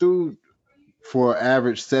he threw for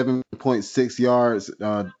average 7.6 yards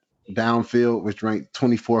downfield, which ranked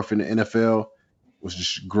 24th in the NFL, which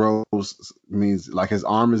just grows. Means like his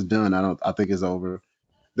arm is done. I think it's over.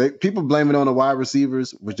 People blame it on the wide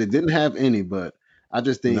receivers, which they didn't have any, but I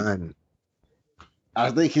just think. None. I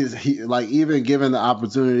think even given the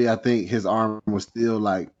opportunity, I think his arm was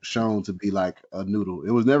still shown to be like a noodle.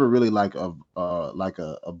 It was never really like a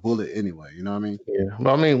bullet anyway. You know what I mean? Yeah.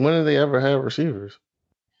 But when did they ever have receivers?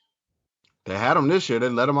 They had them this year. They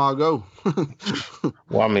let them all go.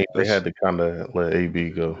 Well, they had to kind of let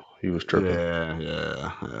AB go. He was tripping.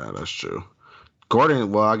 Yeah, that's true.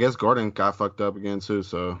 Gordon. Well, I guess Gordon got fucked up again too.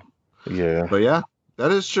 So yeah, but yeah,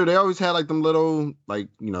 that is true. They always had like them little like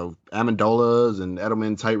Amendolas and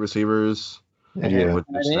Edelman type receivers. Yeah, with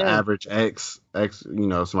just the average X,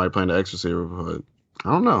 somebody playing the X receiver. But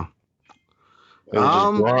I don't know. It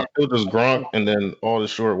was just Gronk and then all the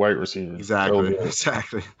short white receivers. Exactly.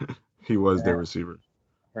 He was their receiver.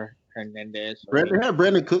 Hernandez. Brandon had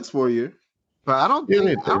Brandon Cooks for you, but I don't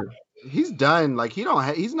think he's done. Like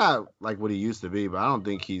he's not like what he used to be. But I don't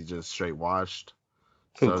think he's just straight washed.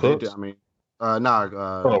 Who, Cooks? Brady.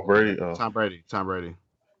 Tom Brady.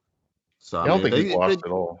 So I don't think he's washed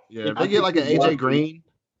at all. Yeah, if they get like an AJ Green,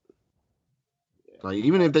 like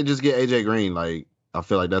even if they just get AJ Green, like I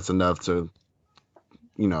feel like that's enough to,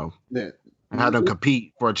 have them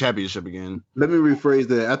compete for a championship again. Let me rephrase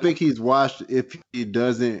that. I think he's washed if he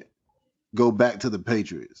doesn't go back to the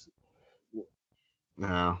Patriots.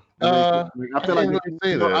 No. I feel like I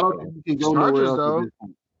don't think he can go nowhere else. Though.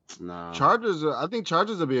 No. Chargers. I think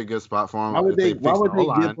Chargers would be a good spot for him. Why would they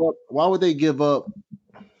give up?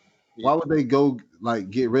 Why would they go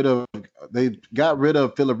get rid of? They got rid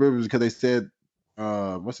of Phillip Rivers because they said,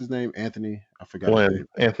 what's his name? Anthony. I forgot.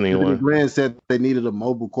 Anthony Glenn said they needed a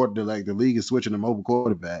mobile quarterback. The league is switching to mobile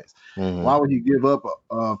quarterbacks. Mm-hmm. Why would he give up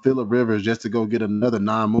Phillip Rivers just to go get another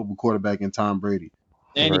non-mobile quarterback in Tom Brady?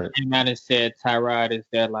 And he came out and said Tyrod is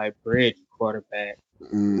their bridge quarterback.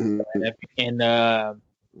 Mm-hmm. And I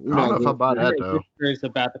don't know if I buy that though. It's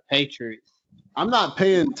about the Patriots. I'm not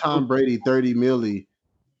paying Tom Brady $30 million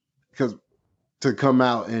to come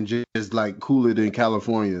out and just cool it in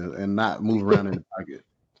California and not move around in the pocket.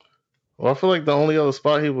 Well, I feel like the only other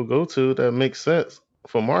spot he would go to that makes sense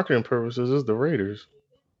for marketing purposes is the Raiders.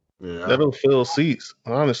 Yeah, that'll fill seats.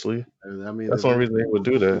 Honestly, I mean that's the only reason he would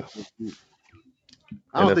do that.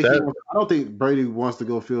 I don't think Brady wants to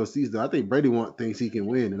go fill seats though. I think Brady thinks he can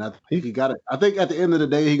win, and I think he got it. I think at the end of the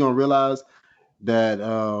day, he's gonna realize that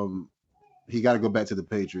he got to go back to the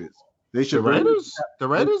Patriots. They should. The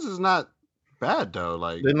Raiders is not bad though.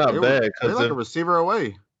 Like they're not bad because they're a receiver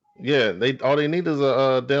away. Yeah, all they need is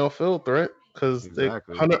a downfield threat because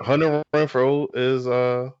Hunter Renfrow is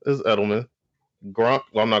Edelman. Gronk.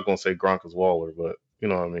 Well, I'm not gonna say Gronk is Waller, but you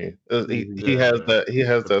know what I mean. He has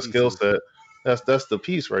that skill set. That's the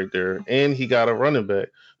piece right there, and he got a running back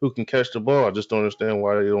who can catch the ball. I just don't understand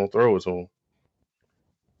why they don't throw it to him.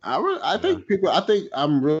 I think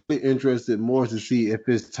I'm really interested more to see if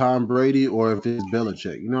it's Tom Brady or if it's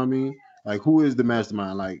Belichick. You know what I mean? Like, who is the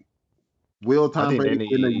mastermind? Like, will Tom Brady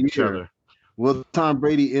in a year? Will Tom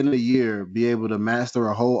Brady in a year be able to master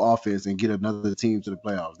a whole offense and get another team to the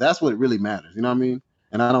playoffs? That's what really matters. You know what I mean?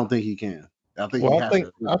 And I don't think he can. I think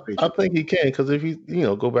he can because if you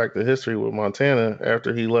go back to history with Montana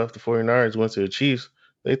after he left the 49ers, went to the Chiefs,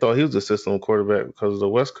 they thought he was a system quarterback because of the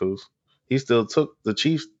West Coast. He still took the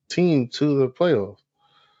Chiefs team to the playoffs.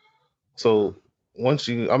 So once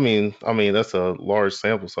I mean that's a large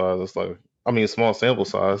sample size. It's small sample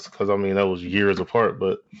size because that was years apart.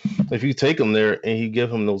 But if you take him there and you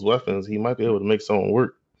give him those weapons, he might be able to make something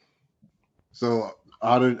work. So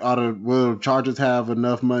will Chargers have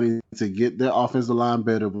enough money to get their offensive line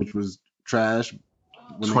better, which was trash?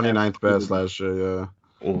 29th best last year,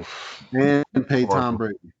 yeah. Oof. And pay Tom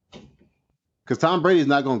Brady. Because Tom Brady is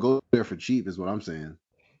not going to go there for cheap, is what I'm saying.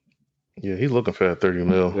 Yeah, he's looking for that $30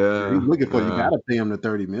 million. Yeah, he's looking for. You got to pay him the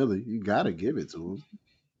 $30 million. You got to give it to him.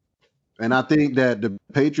 And I think that the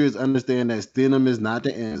Patriots understand that Stidham is not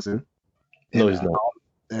the answer. No, he's not.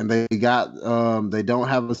 And they got they don't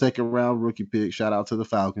have a second round rookie pick. Shout out to the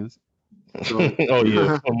Falcons. So, oh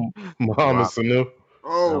yeah, Mohamed Sanu.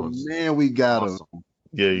 Oh man, we got him.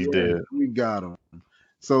 Yeah, you did. We got him.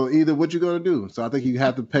 So either what you gonna do? So I think you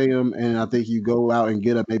have to pay him, and I think you go out and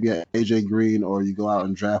get maybe an AJ Green, or you go out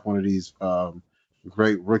and draft one of these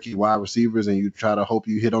great rookie wide receivers, and you try to hope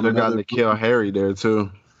you hit on. They got N'Keal Harry there too.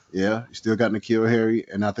 Yeah, you still got N'Keal Harry,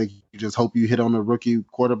 and I think you just hope you hit on a rookie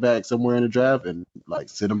quarterback somewhere in the draft and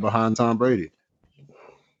sit him behind Tom Brady.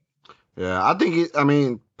 Yeah, I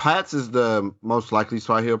think Pats is the most likely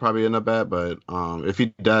spot he'll probably end up at, but if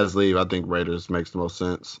he does leave, I think Raiders makes the most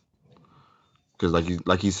sense. Because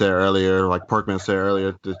like you said earlier, like Porkman said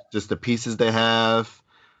earlier, just the pieces they have,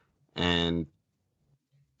 and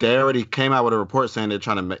they already came out with a report saying they're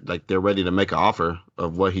trying to they're ready to make an offer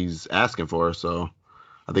of what he's asking for. So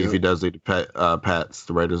I think if he does leave the Pats,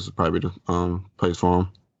 the Raiders is probably the place for him.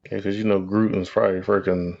 Yeah, because Gruden's probably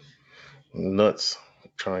freaking nuts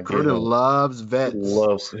trying to get him. Gruden loves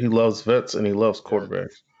vets. He loves vets and he loves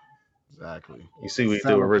quarterbacks. Exactly. You see what he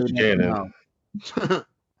did with Rich Gannon.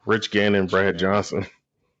 Rich Gannon, Brad Johnson.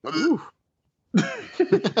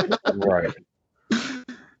 Right.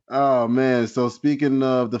 Oh man! So speaking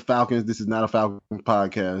of the Falcons, this is not a Falcon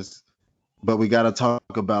podcast, but we got to talk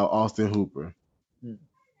about Austin Hooper,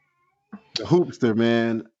 the hoopster,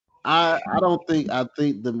 man. I think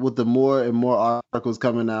that with the more and more articles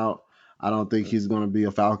coming out, I don't think he's going to be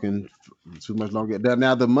a Falcon too much longer.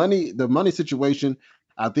 Now the money situation,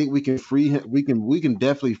 I think we can free him. We can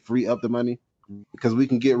definitely free up the money because we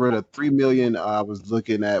can get rid of $3 million. I was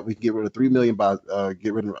looking at we can get rid of $3 million by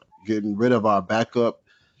getting rid of our backup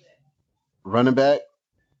running back.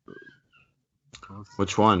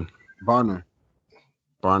 Which one? Barner.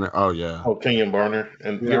 Oh yeah. Oh, Kenyon Barner,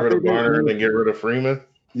 and get rid of Barner and then get rid of Freeman.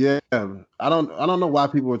 Yeah, I don't know why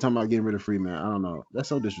people were talking about getting rid of Freeman. I don't know. That's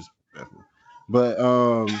so disrespectful. But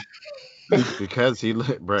because he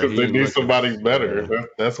they need somebody better.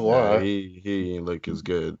 That's why he ain't look as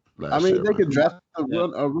good. I mean, they could draft a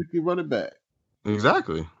rookie running back.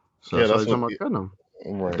 Exactly. So that's what talking about cutting him.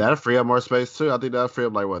 Right. That'll free up more space too. I think that'll free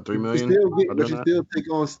up like what, $3 million. But you still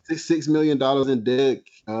take on $6 million in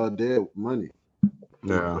dead money.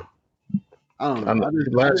 Yeah. I don't know.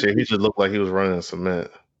 Last year he just looked like he was running cement.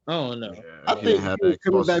 I don't know. Yeah, I think he was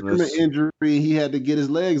coming back from an injury. He had to get his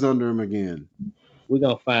legs under him again. We're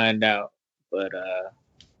gonna find out. But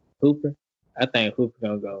Hooper, I think Hooper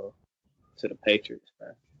gonna go to the Patriots,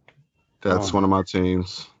 man. That's one of my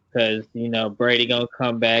teams. Because Brady gonna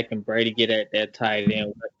come back and Brady get at that tight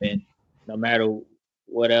end weapon, no matter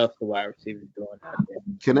what else the wide receiver's doing out there.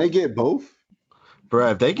 Can they get both?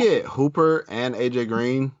 Bro, if they get Hooper and AJ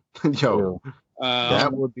Green,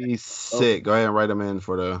 that would be sick. Go ahead and write them in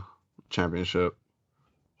for the championship.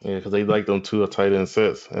 Yeah, because they like them 2 tight end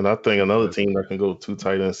sets. And I think another team that can go 2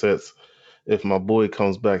 tight end sets, if my boy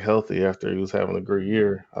comes back healthy after he was having a great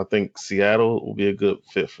year, I think Seattle will be a good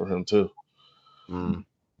fit for him too. I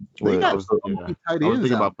was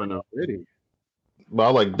thinking about putting up ready. But I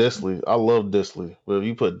like Disley. I love Disley. But if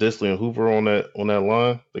you put Disley and Hooper on that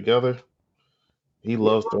line together, he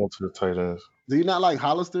loves throwing to the tight ends. Do you not like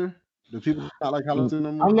Hollister? Do people not like Hollister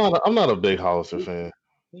no more? I'm not a big Hollister fan.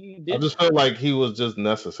 I just felt like he was just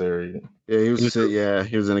necessary. Yeah,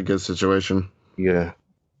 he was in a good situation. Yeah.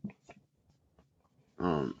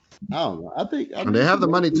 I don't know. I think they have the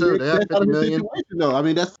money too. They have $50 million. Though. I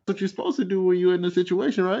mean, that's what you're supposed to do when you're in the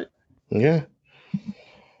situation, right? Yeah.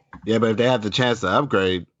 Yeah, but if they have the chance to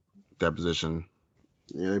upgrade that position,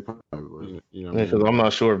 yeah, they probably would. Because I'm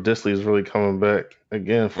not sure if Disley is really coming back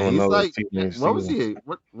again from another team. What was he?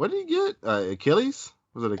 What did he get? Achilles?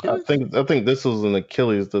 Was it Achilles? I think this was an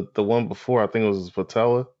Achilles. The one before, I think it was his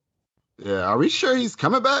patella. Yeah, are we sure he's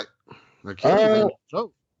coming back? Achilles,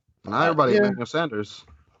 not everybody Emmanuel Sanders.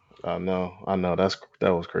 I know.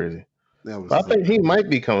 That was crazy. I think he might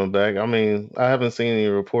be coming back. I mean, I haven't seen any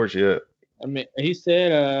reports yet. I mean, he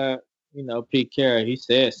said, Pete Carroll, he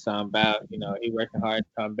said something about, he working hard to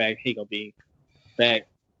come back. He gonna be back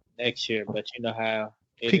next year, but you know how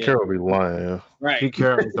Pete Carroll be lying. Yeah. Right. Pete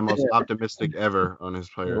Carroll is the most optimistic ever on his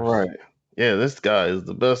players. Right. Yeah, this guy is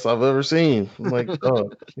the best I've ever seen. I'm like,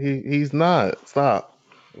 he's not. Stop.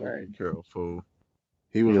 Right. Carroll, fool.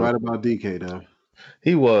 He was right about DK though.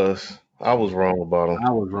 He was. I was wrong about him.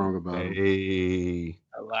 I was wrong about him. Hey.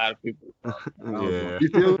 A lot of people. Yeah. He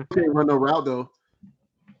still can't run no route though.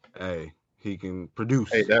 Hey, he can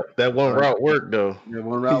produce. Hey, that one route worked though. Yeah,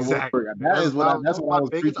 one route worked. That's what I was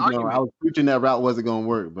preaching on. I was preaching that route wasn't gonna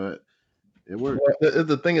work, but it worked.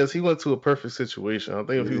 The thing is, he went to a perfect situation. I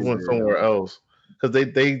think if he went somewhere else, because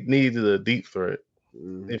they needed a deep threat.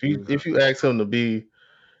 Mm-hmm. If you ask him to be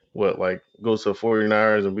go to the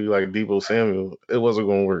 49ers and be like Deebo Samuel, it wasn't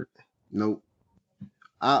gonna work. Nope.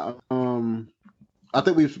 I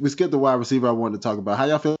think we skipped the wide receiver I wanted to talk about. How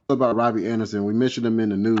y'all feel about Robbie Anderson? We mentioned him in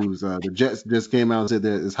the news. The Jets just came out and said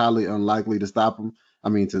that it's highly unlikely to stop him. I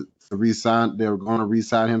mean, to re-sign. They were going to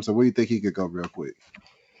re-sign him. So where do you think he could go real quick?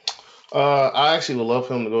 I actually would love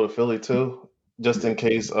him to go to Philly too, just in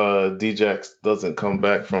case Djax doesn't come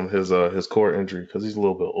back from his core injury because he's a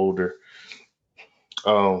little bit older.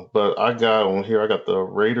 But I got the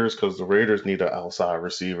Raiders because the Raiders need an outside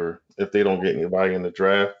receiver if they don't get anybody in the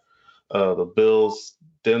draft. The Bills,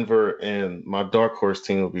 Denver, and my dark horse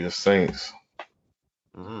team will be the Saints.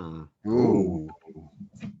 Ooh.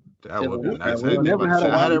 That would be nice. I never had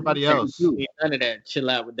everybody else. None of that. Chill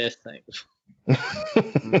out with that thing. Yeah,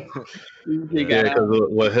 because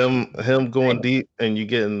with him going deep and you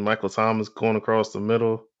getting Michael Thomas going across the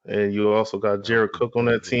middle, and you also got Jared Cook on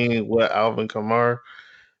that team with Alvin Kamara,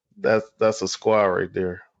 that's a squad right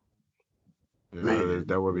there. Yeah,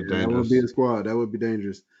 that would be dangerous. That would be a squad. That would be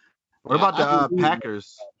dangerous. What about the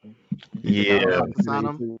Packers? Yeah,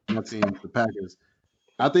 my team, the Packers.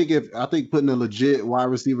 I think putting a legit wide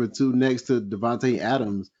receiver 2 next to Devontae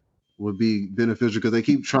Adams would be beneficial because they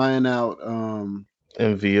keep trying out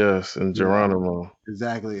MVS and Geronimo.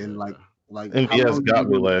 Exactly, and like MVS got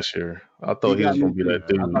me last year. I thought he was going to be that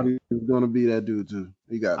dude. I thought he was going to be that dude too.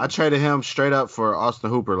 I traded him straight up for Austin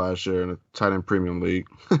Hooper last year in the tight end premium league.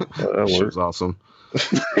 That shit was awesome.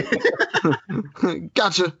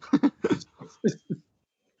 Gotcha.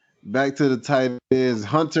 Back to the tight ends.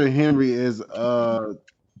 Hunter Henry is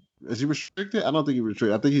he restricted? I don't think he's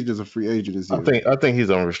restricted. I think he's just a free agent this year. I think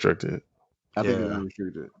he's unrestricted. I think he's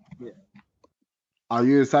unrestricted. Yeah. Are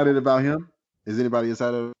you excited about him? Is anybody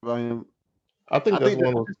excited about him? I think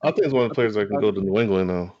it's one of the players that can go to New England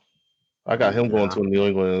now. I got him going to New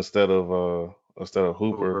England instead of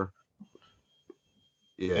Hooper.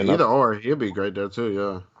 Yeah, and either or, he'll be great there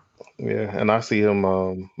too. Yeah. Yeah, and I see him.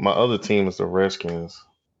 My other team is the Redskins.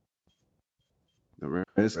 The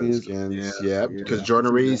Redskins, yeah, because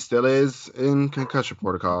Jordan Reed still is in concussion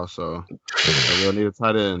protocol, so we'll need a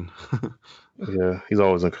tight end. Yeah, he's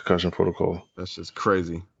always in concussion protocol. That's just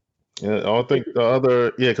crazy. Yeah, I don't think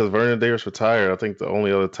because Vernon Davis retired. I think the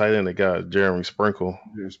only other tight end they got Jeremy Sprinkle.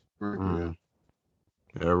 Yeah,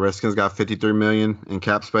 Redskins got $53 million in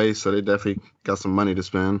cap space, so they definitely got some money to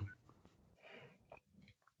spend.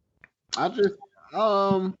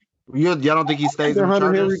 Y'all don't think he stays in the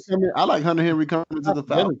Chargers? I like Hunter Henry coming to the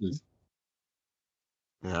Falcons.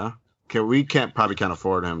 Yeah. We probably can't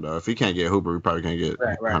afford him though. If he can't get Hooper, we probably can't get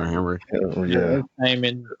Hunter Henry. Yeah.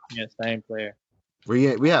 Same player. We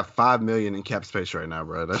have $5 million in cap space right now,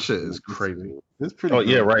 bro. That shit is crazy. It's pretty. Oh,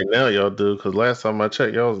 yeah, right now y'all do, because last time I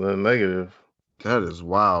checked, y'all was in the negative. That is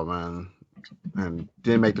wild, man. And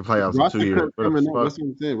didn't make the playoffs in 2 years. That's what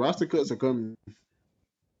I'm saying. Roster cuts are coming.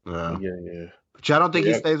 Yeah. But y'all don't think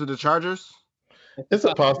he stays with the Chargers? It's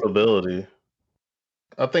a possibility.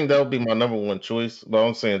 I think that would be my number one choice. But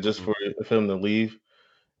I'm saying just for him to leave,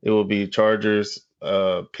 it would be Chargers,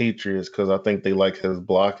 Patriots, because I think they like his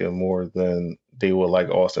blocking more than they would like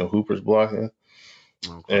Austin Hooper's blocking.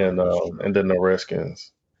 Okay, and then the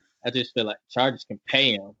Redskins. I just feel like Chargers can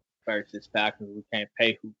pay him versus Falcons. We can't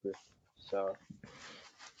pay Hooper. So.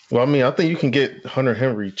 Well, I mean, I think you can get Hunter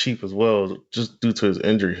Henry cheap as well, just due to his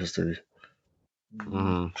injury history.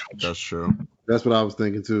 Mm-hmm. That's true. That's what I was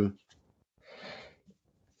thinking too.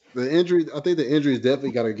 I think the injuries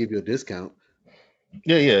definitely got to give you a discount.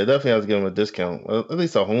 Yeah, it definitely has to give him a discount. At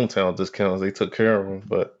least a hometown discount, as they took care of him.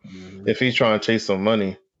 But if he's trying to chase some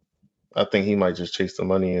money, I think he might just chase the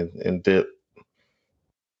money and dip.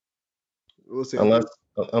 We'll see.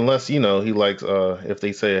 Unless he likes, if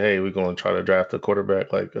they say, hey, we're going to try to draft a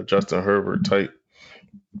quarterback like a Justin Herbert type,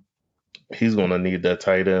 he's going to need that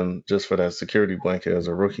tight end just for that security blanket as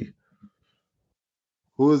a rookie.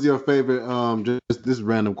 Who is your favorite? Just this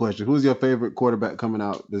random question. Who's your favorite quarterback coming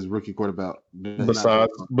out? This rookie quarterback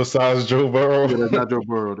besides Joe Burrow. Yeah, that's not Joe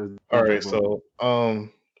Burrow. All right, so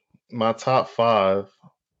my top 5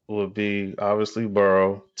 would be obviously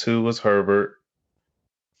Burrow. 2 is Herbert.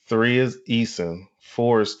 3 is Eason.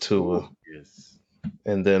 4 is Tua. Yes.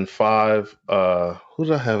 And then 5. Who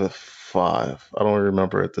did I have at 5? I don't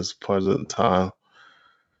remember at this point in time.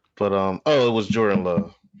 But it was Jordan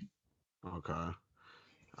Love. Okay.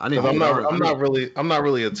 I'm not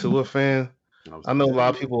really a Tua fan. I know a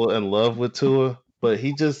lot of people are in love with Tua, but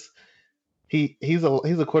he's a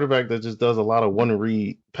quarterback that just does a lot of one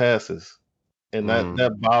read passes, and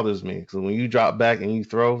that bothers me. Because when you drop back and you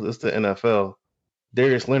throw, it's the NFL.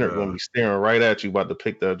 Darius Leonard gonna be staring right at you, about to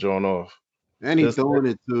pick that joint off. And he's throwing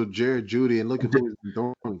it to Jared Jeudy, and look at who he's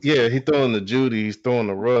throwing. Yeah, he's throwing the Jeudy, he's throwing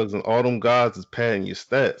the Ruggs, and all them guys is padding your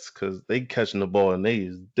stats because they catching the ball and they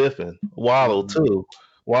is diffing. Waddle too.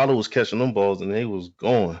 Waddle was catching them balls and they was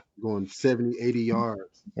going 70, 80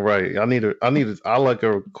 yards. Right. I like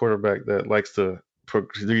a quarterback that likes to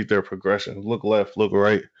read their progression. Look left, look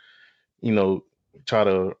right. Try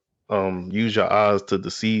to use your eyes to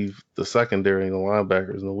deceive the secondary and the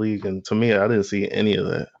linebackers in the league. And to me, I didn't see any of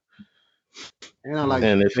that. And I like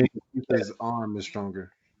his arm is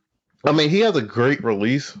stronger. I mean, he has a great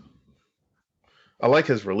release. I like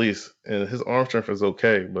his release, and his arm strength is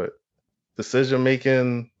okay, but decision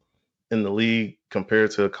making in the league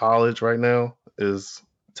compared to college right now is,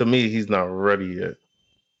 to me, he's not ready yet.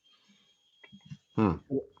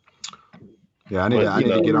 Yeah, I need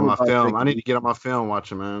to get on my film. I need to get on my film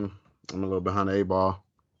watching, man. I'm a little behind the 8 ball.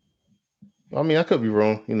 I mean, I could be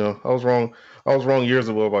wrong. I was wrong. I was wrong years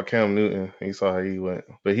ago about Cam Newton. You saw how he went,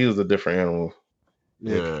 but he was a different animal.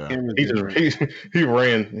 Yeah, he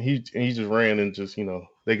ran. He just ran and just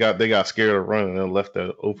they got scared of running and left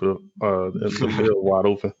that open the field wide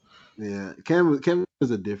open. Yeah, Cam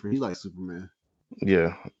is a different. He's like Superman.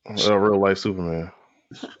 Yeah, a real life Superman.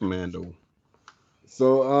 Man, though.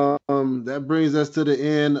 So that brings us to the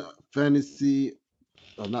end.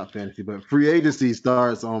 Not fantasy, but free agency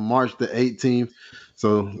starts on March the 18th.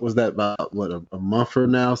 So was that about a month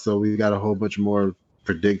from now? So we got a whole bunch more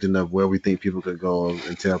predicting of where we think people could go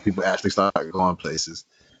until people actually start going places.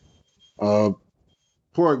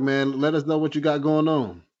 Pork, man, let us know what you got going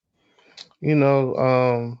on.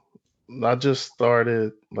 I just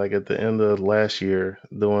started like at the end of last year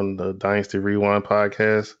doing the Dynasty Rewind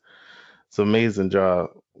podcast. It's an amazing job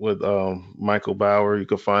with Michael Bauer. You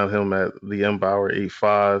can find him at the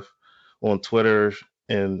mbauer85 on Twitter.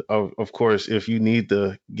 And of course, if you need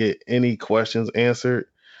to get any questions answered,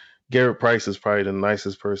 Garrett Price is probably the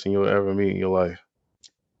nicest person you'll ever meet in your life.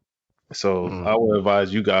 So I would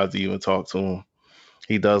advise you guys to even talk to him.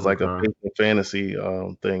 He does like a fantasy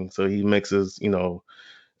thing. So he mixes,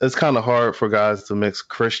 it's kind of hard for guys to mix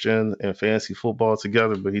Christian and fantasy football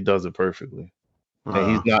together, but he does it perfectly.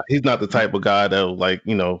 And he's not the type of guy that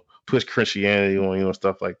will push Christianity on you and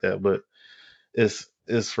stuff like that. But it's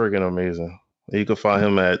freaking amazing. You can find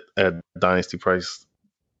him at Dynasty Price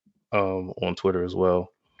on Twitter as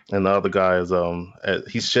well. And the other guy is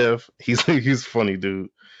he's Chef. He's a funny dude.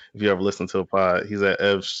 If you ever listen to a pod, he's at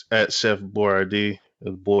Chef Boyardee. A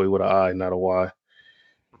boy with an I, not a Y.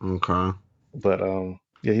 Okay. But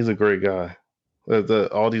yeah, he's a great guy.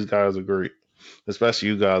 All these guys are great, especially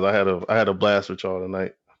you guys. I had a blast with y'all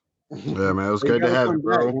tonight. Yeah, man, it was great to have you,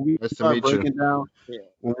 bro. Nice to meet you.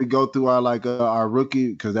 When we go through our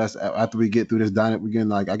rookie, because that's after we get through this dynasty, we're getting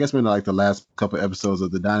I guess we're in the last couple episodes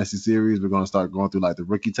of the dynasty series. We're gonna start going through the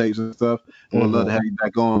rookie tapes and stuff. And we'd love to have you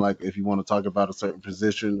back on, if you want to talk about a certain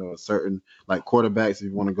position or a certain quarterbacks. If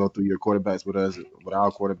you want to go through your quarterbacks with us, with our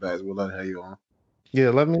quarterbacks, we'd love to have you on.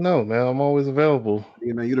 Yeah, let me know, man. I'm always available.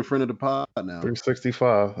 You're the friend of the pod now.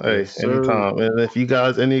 365. Hey, yes, anytime. And if any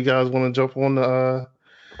of you guys want to jump on the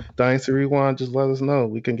Dynasty Rewind, just let us know.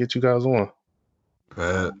 We can get you guys on.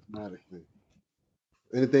 Automatically.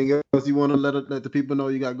 Anything else you want to let the people know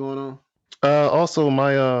you got going on? Also,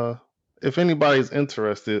 my if anybody's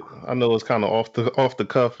interested, I know it's kind of off the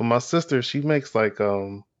cuff, but my sister, she makes these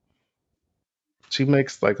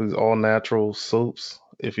all natural soaps.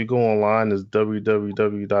 If you go online, it's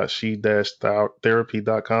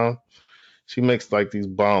www.she-therapy.com. She makes these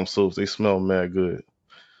bomb soaps. They smell mad good.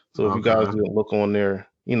 So if you guys look on there,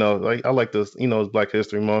 I like this, it's Black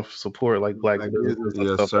History Month, support Black businesses and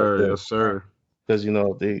stuff like that. Yes, sir. Because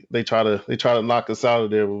they try to knock us out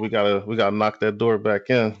of there, but we gotta knock that door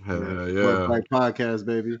back in. Yeah. Podcast,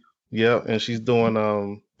 baby. Yeah, and she's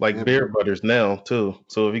doing beard butters now too.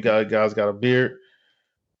 So if you guys got a beard,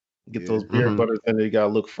 get those beard butters in there. You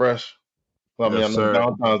gotta look fresh. Well, I know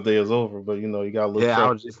Valentine's Day is over, but you gotta look fresh. I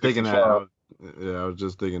was just thinking that. I was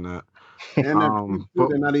just thinking that. And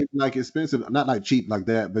they're not even expensive, not cheap like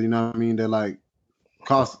that, but you know what I mean? They're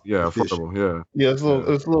cost. Yeah, affordable. Yeah, it's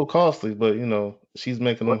a little costly, but she's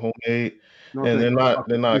making them homemade, and they're not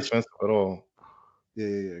expensive at all.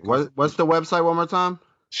 Yeah. What's the website one more time?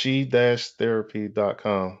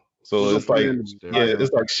 She-therapy.com. So it's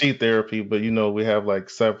it's like she therapy, but we have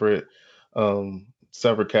separate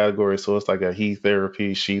categories. So it's a he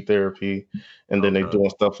therapy, she therapy, and then they're doing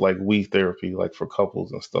stuff like we therapy, for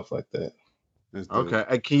couples and stuff like that. Okay.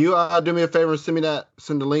 Hey, can you do me a favor and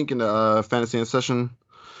send the link in the Fantasy in Session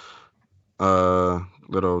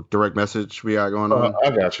little direct message we got going on?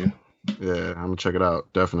 I got you. Yeah, I'm gonna check it out,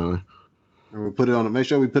 definitely. And we'll put it on. Make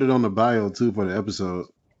sure we put it on the bio too for the episode.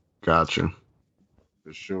 Gotcha.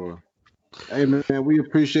 For sure. Hey man, we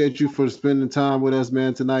appreciate you for spending time with us,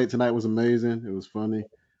 man. Tonight was amazing. It was funny.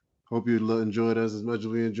 Hope you enjoyed us as much as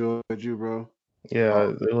we enjoyed you, bro. Yeah,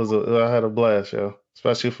 I had a blast, yo.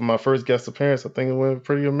 Especially for my first guest appearance, I think it went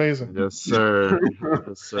pretty amazing. Yes, sir.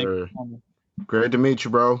 Yes, sir. Great to meet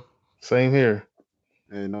you, bro. Same here.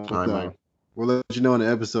 Hey, no doubt. We'll let you know in the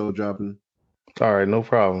episode dropping. All right, no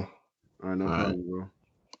problem. All right, no problem, bro.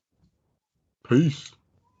 Peace.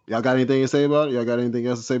 Y'all got anything to say about it? Y'all got anything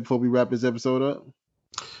else to say before we wrap this episode up?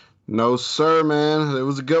 No, sir, man. It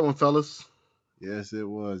was a good one, fellas. Yes, it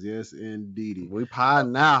was. Yes, indeed. We pod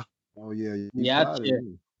now. Oh, yeah. Yeah.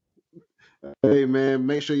 Hey, man,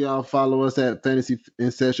 make sure y'all follow us at Fantasy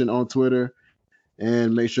in Session on Twitter.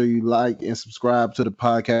 And make sure you like and subscribe to the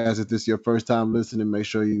podcast. If this is your first time listening, make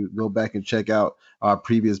sure you go back and check out our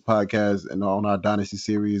previous podcasts and on our Dynasty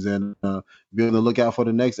series. And be on the lookout for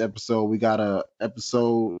the next episode. We got a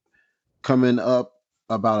episode coming up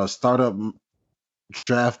about a startup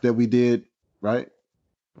draft that we did, right?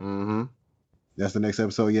 Mm-hmm. That's the next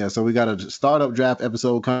episode. Yeah, so we got a startup draft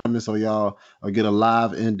episode coming, so y'all will get a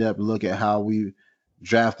live, in-depth look at how we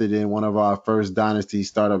drafted in one of our first Dynasty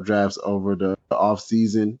startup drafts over the off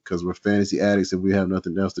season because we're fantasy addicts and we have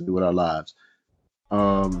nothing else to do with our lives.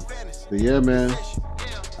 But yeah, man,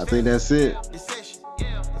 I think that's it.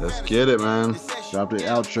 Let's get it, man. Drop the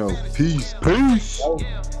outro. Peace. Peace.